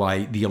reason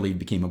why the Iliad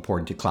became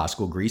important to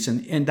classical Greece.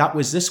 And that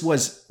was, this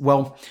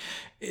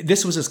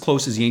was as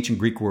close as the ancient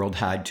Greek world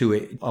had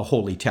to a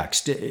holy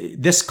text.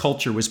 This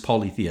culture was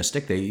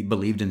polytheistic. They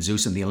believed in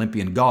Zeus and the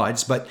Olympian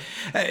gods, but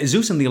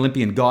Zeus and the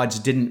Olympian gods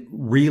didn't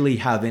really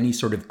have any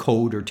sort of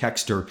code or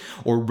text or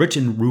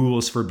written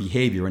rules for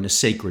behavior in a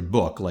sacred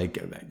book. Like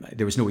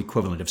there was no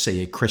equivalent of,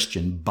 say, a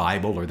Christian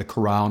Bible or the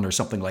Quran or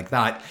something like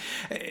that.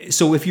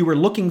 So if you were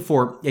looking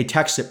for a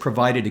text that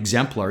provided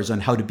exemplars on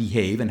how to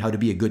behave and how to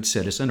be a good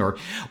citizen or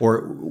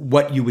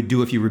what you would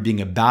do if you were being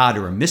a bad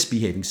or a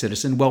misbehaving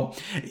citizen, well,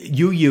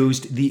 you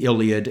used the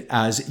Iliad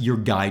as your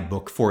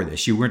guidebook for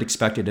this. You weren't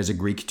expected as a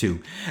Greek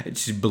to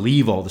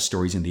believe all the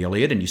stories in the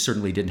Iliad, and you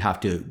certainly didn't have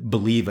to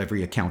believe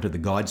every account of the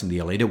gods in the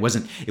Iliad. It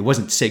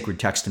wasn't sacred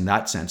text in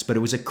that sense, but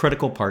it was a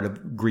critical part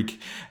of Greek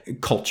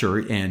culture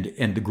and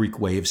the Greek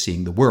way of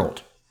seeing the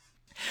world.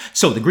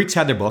 So the Greeks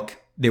had their book.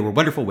 They were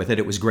wonderful with it.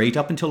 It was great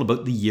up until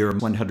about the year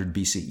 100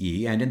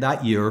 BCE. And in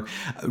that year,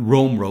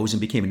 Rome rose and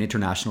became an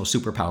international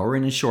superpower.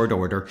 And in short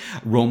order,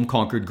 Rome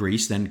conquered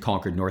Greece, then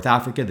conquered North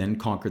Africa, then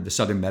conquered the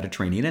southern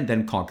Mediterranean, and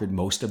then conquered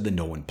most of the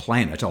known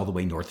planet, all the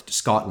way north to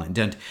Scotland.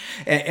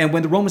 And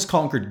when the Romans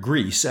conquered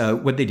Greece,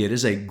 what they did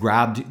is they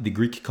grabbed the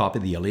Greek copy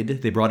of the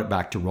Iliad, they brought it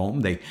back to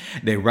Rome.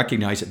 They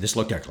recognized that this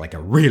looked like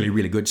a really,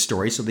 really good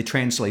story, so they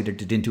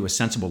translated it into a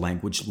sensible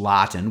language,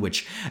 Latin,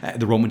 which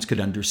the Romans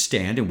could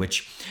understand, and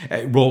which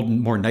rolled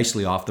more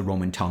nicely off the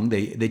Roman tongue.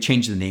 They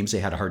changed the names they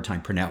had a hard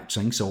time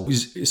pronouncing. So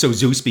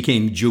Zeus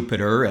became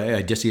Jupiter,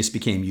 Odysseus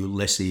became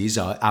Ulysses,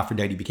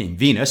 Aphrodite became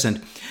Venus,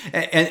 and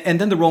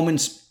then the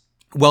Romans.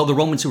 Well, the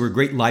Romans, who were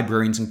great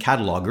librarians and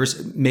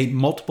catalogers, made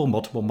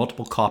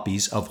multiple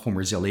copies of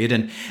Homer's Iliad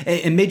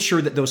and made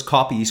sure that those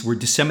copies were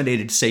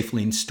disseminated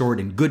safely and stored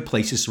in good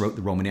places throughout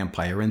the Roman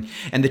Empire.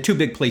 And the two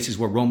big places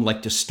where Rome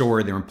liked to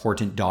store their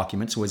important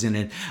documents was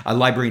in a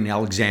library in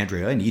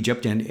Alexandria in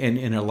Egypt and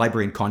in a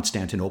library in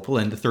Constantinople.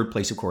 And the third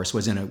place, of course,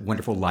 was in a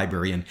wonderful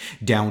library in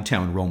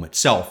downtown Rome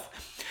itself.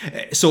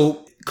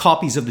 So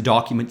copies of the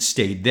documents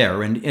stayed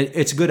there, and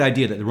it's a good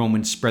idea that the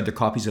Romans spread their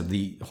copies of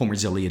the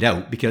Homer's Iliad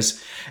out because,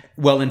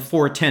 well, in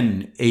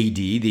 410 AD,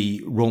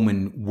 the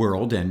Roman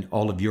world and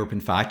all of Europe,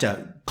 in fact,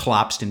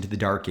 collapsed into the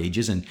Dark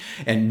Ages,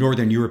 and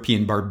Northern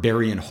European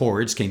barbarian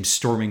hordes came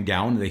storming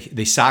down.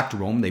 They sacked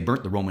Rome. They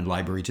burnt the Roman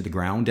library to the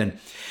ground,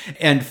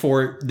 and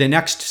for the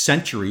next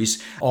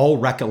centuries, all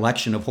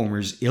recollection of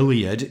Homer's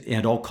Iliad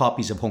and all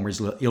copies of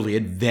Homer's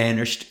Iliad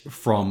vanished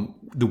from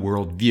the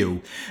world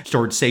view,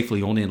 stored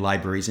safely only in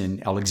libraries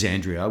in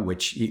Alexandria,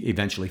 which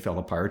eventually fell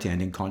apart,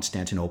 and in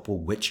Constantinople,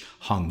 which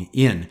hung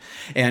in.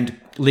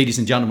 And ladies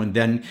and gentlemen,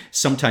 then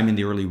sometime in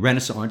the early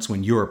Renaissance,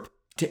 when Europe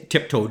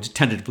tiptoed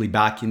tentatively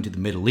back into the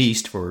Middle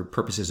East for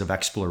purposes of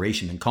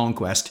exploration and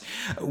conquest,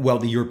 well,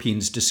 the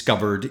Europeans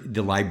discovered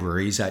the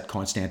libraries at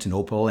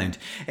Constantinople and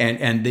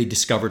they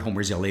discovered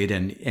Homer's Iliad,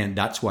 and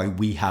that's why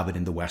we have it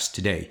in the West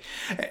today.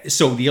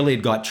 So the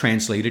Iliad got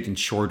translated in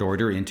short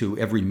order into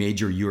every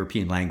major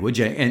European language,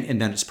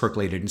 and then it's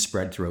percolated and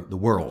spread throughout the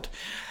world.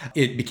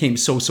 It became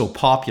so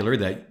popular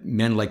that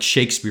men like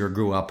Shakespeare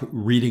grew up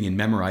reading and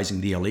memorizing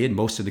the Iliad.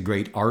 Most of the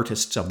great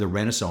artists of the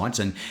Renaissance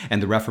and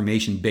the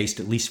Reformation based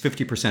at least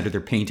 50% of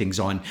their paintings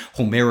on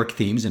Homeric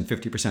themes and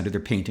 50% of their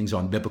paintings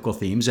on biblical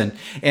themes. And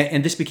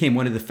this became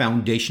one of the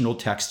foundational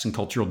texts and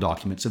cultural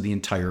documents of the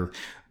entire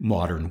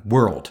modern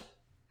world.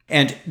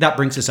 And that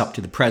brings us up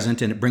to the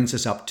present, and it brings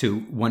us up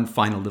to one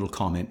final little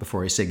comment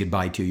before I say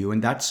goodbye to you.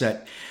 And that's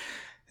that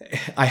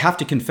I have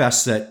to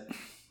confess that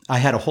I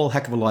had a whole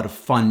heck of a lot of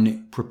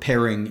fun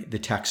preparing the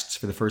texts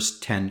for the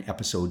first 10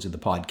 episodes of the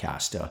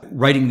podcast.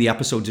 Writing the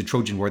episodes of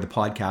Trojan War, the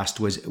podcast,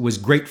 was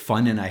great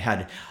fun, and I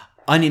had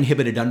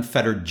uninhibited,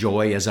 unfettered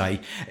joy as I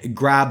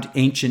grabbed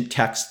ancient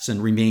texts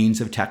and remains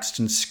of texts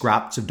and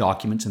scraps of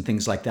documents and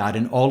things like that,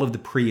 and all of the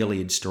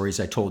pre-Iliad stories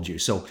I told you.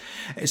 So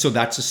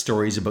that's the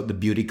stories about the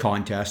beauty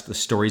contest, the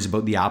stories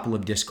about the apple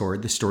of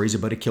discord, the stories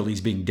about Achilles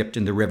being dipped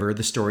in the river,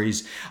 the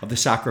stories of the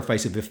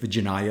sacrifice of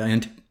Iphigenia.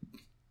 And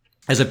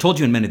as I've told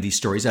you in many of these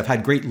stories, I've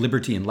had great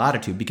liberty and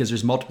latitude because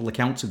there's multiple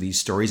accounts of these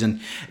stories, and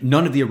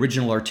none of the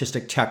original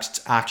artistic texts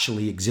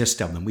actually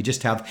exist of them. We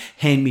just have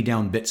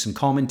hand-me-down bits and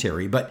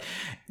commentary. But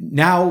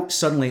now,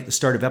 suddenly at the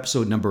start of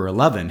episode number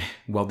 11,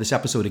 this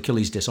episode,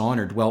 Achilles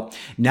Dishonored,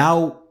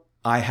 now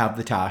I have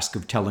the task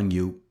of telling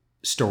you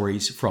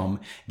stories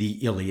from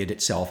the Iliad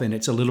itself, and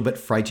it's a little bit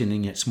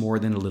frightening. It's more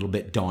than a little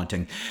bit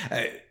daunting.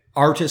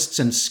 Artists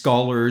and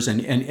scholars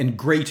and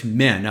great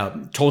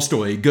men,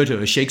 Tolstoy,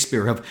 Goethe,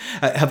 Shakespeare,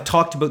 have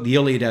talked about the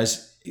Iliad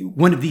as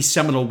one of these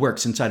seminal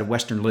works inside of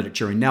Western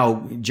literature. And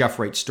now Jeff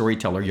Wright,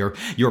 storyteller, your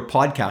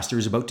podcaster,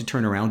 is about to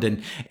turn around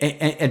and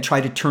try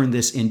to turn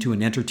this into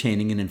an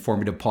entertaining and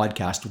informative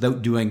podcast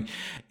without doing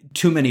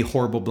too many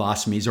horrible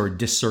blasphemies or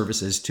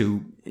disservices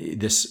to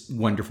this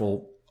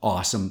wonderful,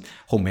 awesome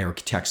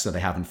Homeric text that I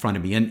have in front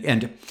of me.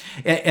 And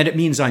it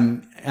means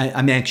I'm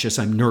anxious,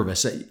 I'm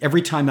nervous.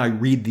 Every time I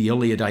read the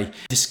Iliad, I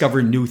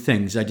discover new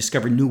things. I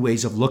discover new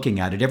ways of looking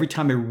at it. Every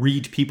time I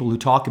read people who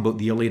talk about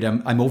the Iliad,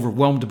 I'm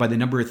overwhelmed by the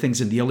number of things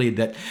in the Iliad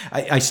that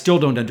I still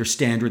don't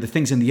understand, or the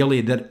things in the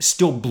Iliad that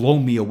still blow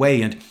me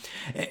away.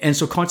 And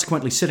so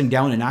consequently, sitting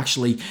down and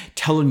actually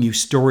telling you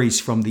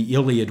stories from the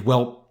Iliad,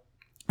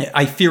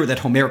 I fear that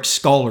Homeric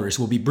scholars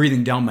will be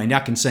breathing down my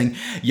neck and saying,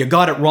 "You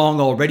got it wrong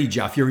already,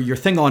 Jeff. Your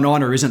thing on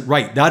honor isn't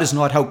right. That is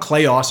not how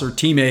Kleos or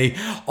Time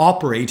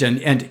operate."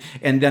 And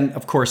then,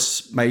 of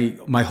course,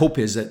 my hope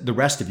is that the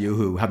rest of you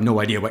who have no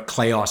idea what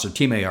Kleos or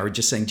Time are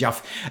just saying,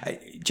 "Jeff,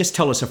 just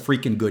tell us a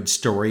freaking good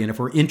story. And if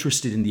we're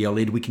interested in the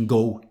Iliad, we can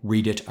go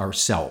read it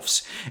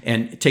ourselves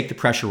and take the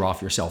pressure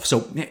off yourself."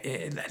 So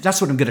that's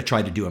what I'm going to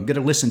try to do. I'm going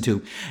to listen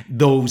to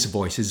those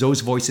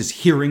voices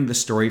hearing the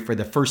story for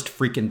the first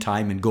freaking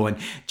time and going,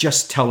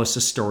 "Just tell us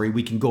a story.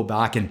 We can go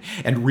back and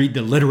read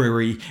the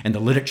literary and the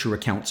literature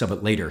accounts of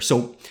it later."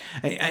 So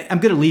I'm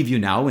going to leave you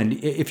now.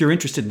 And if you're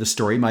interested in the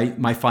story,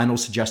 my final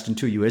suggestion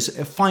to you is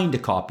find a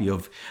copy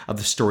of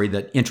the story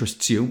that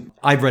interests you.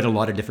 I've read a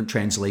lot of different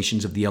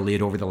translations of the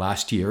Iliad over the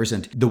last years,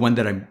 and the one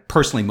that I'm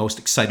personally most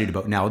excited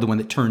about now, the one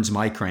that turns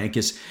my crank,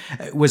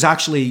 was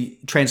actually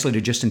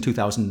translated just in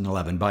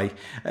 2011 by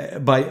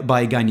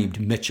a guy named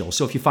Mitchell.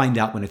 So if you find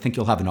that one, I think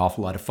you'll have an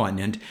awful lot of fun.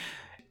 And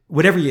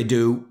whatever you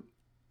do,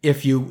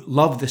 if you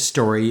love this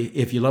story,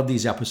 if you love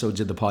these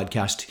episodes of the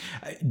podcast,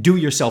 do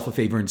yourself a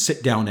favor and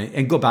sit down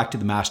and go back to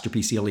the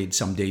masterpiece Iliad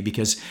someday,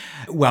 because,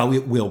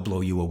 it will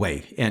blow you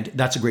away. And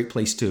that's a great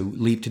place to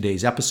leave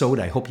today's episode.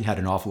 I hope you had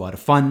an awful lot of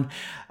fun.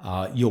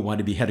 You'll want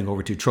to be heading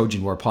over to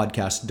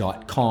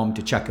TrojanWarPodcast.com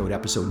to check out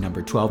episode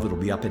number 12. It'll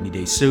be up any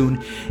day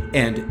soon.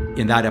 And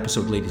in that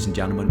episode, ladies and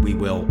gentlemen, we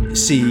will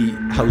see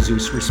how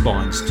Zeus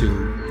responds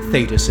to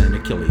Thetis and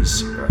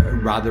Achilles'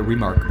 rather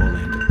remarkable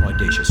and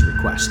audacious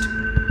request.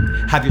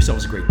 Have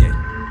yourselves a great day.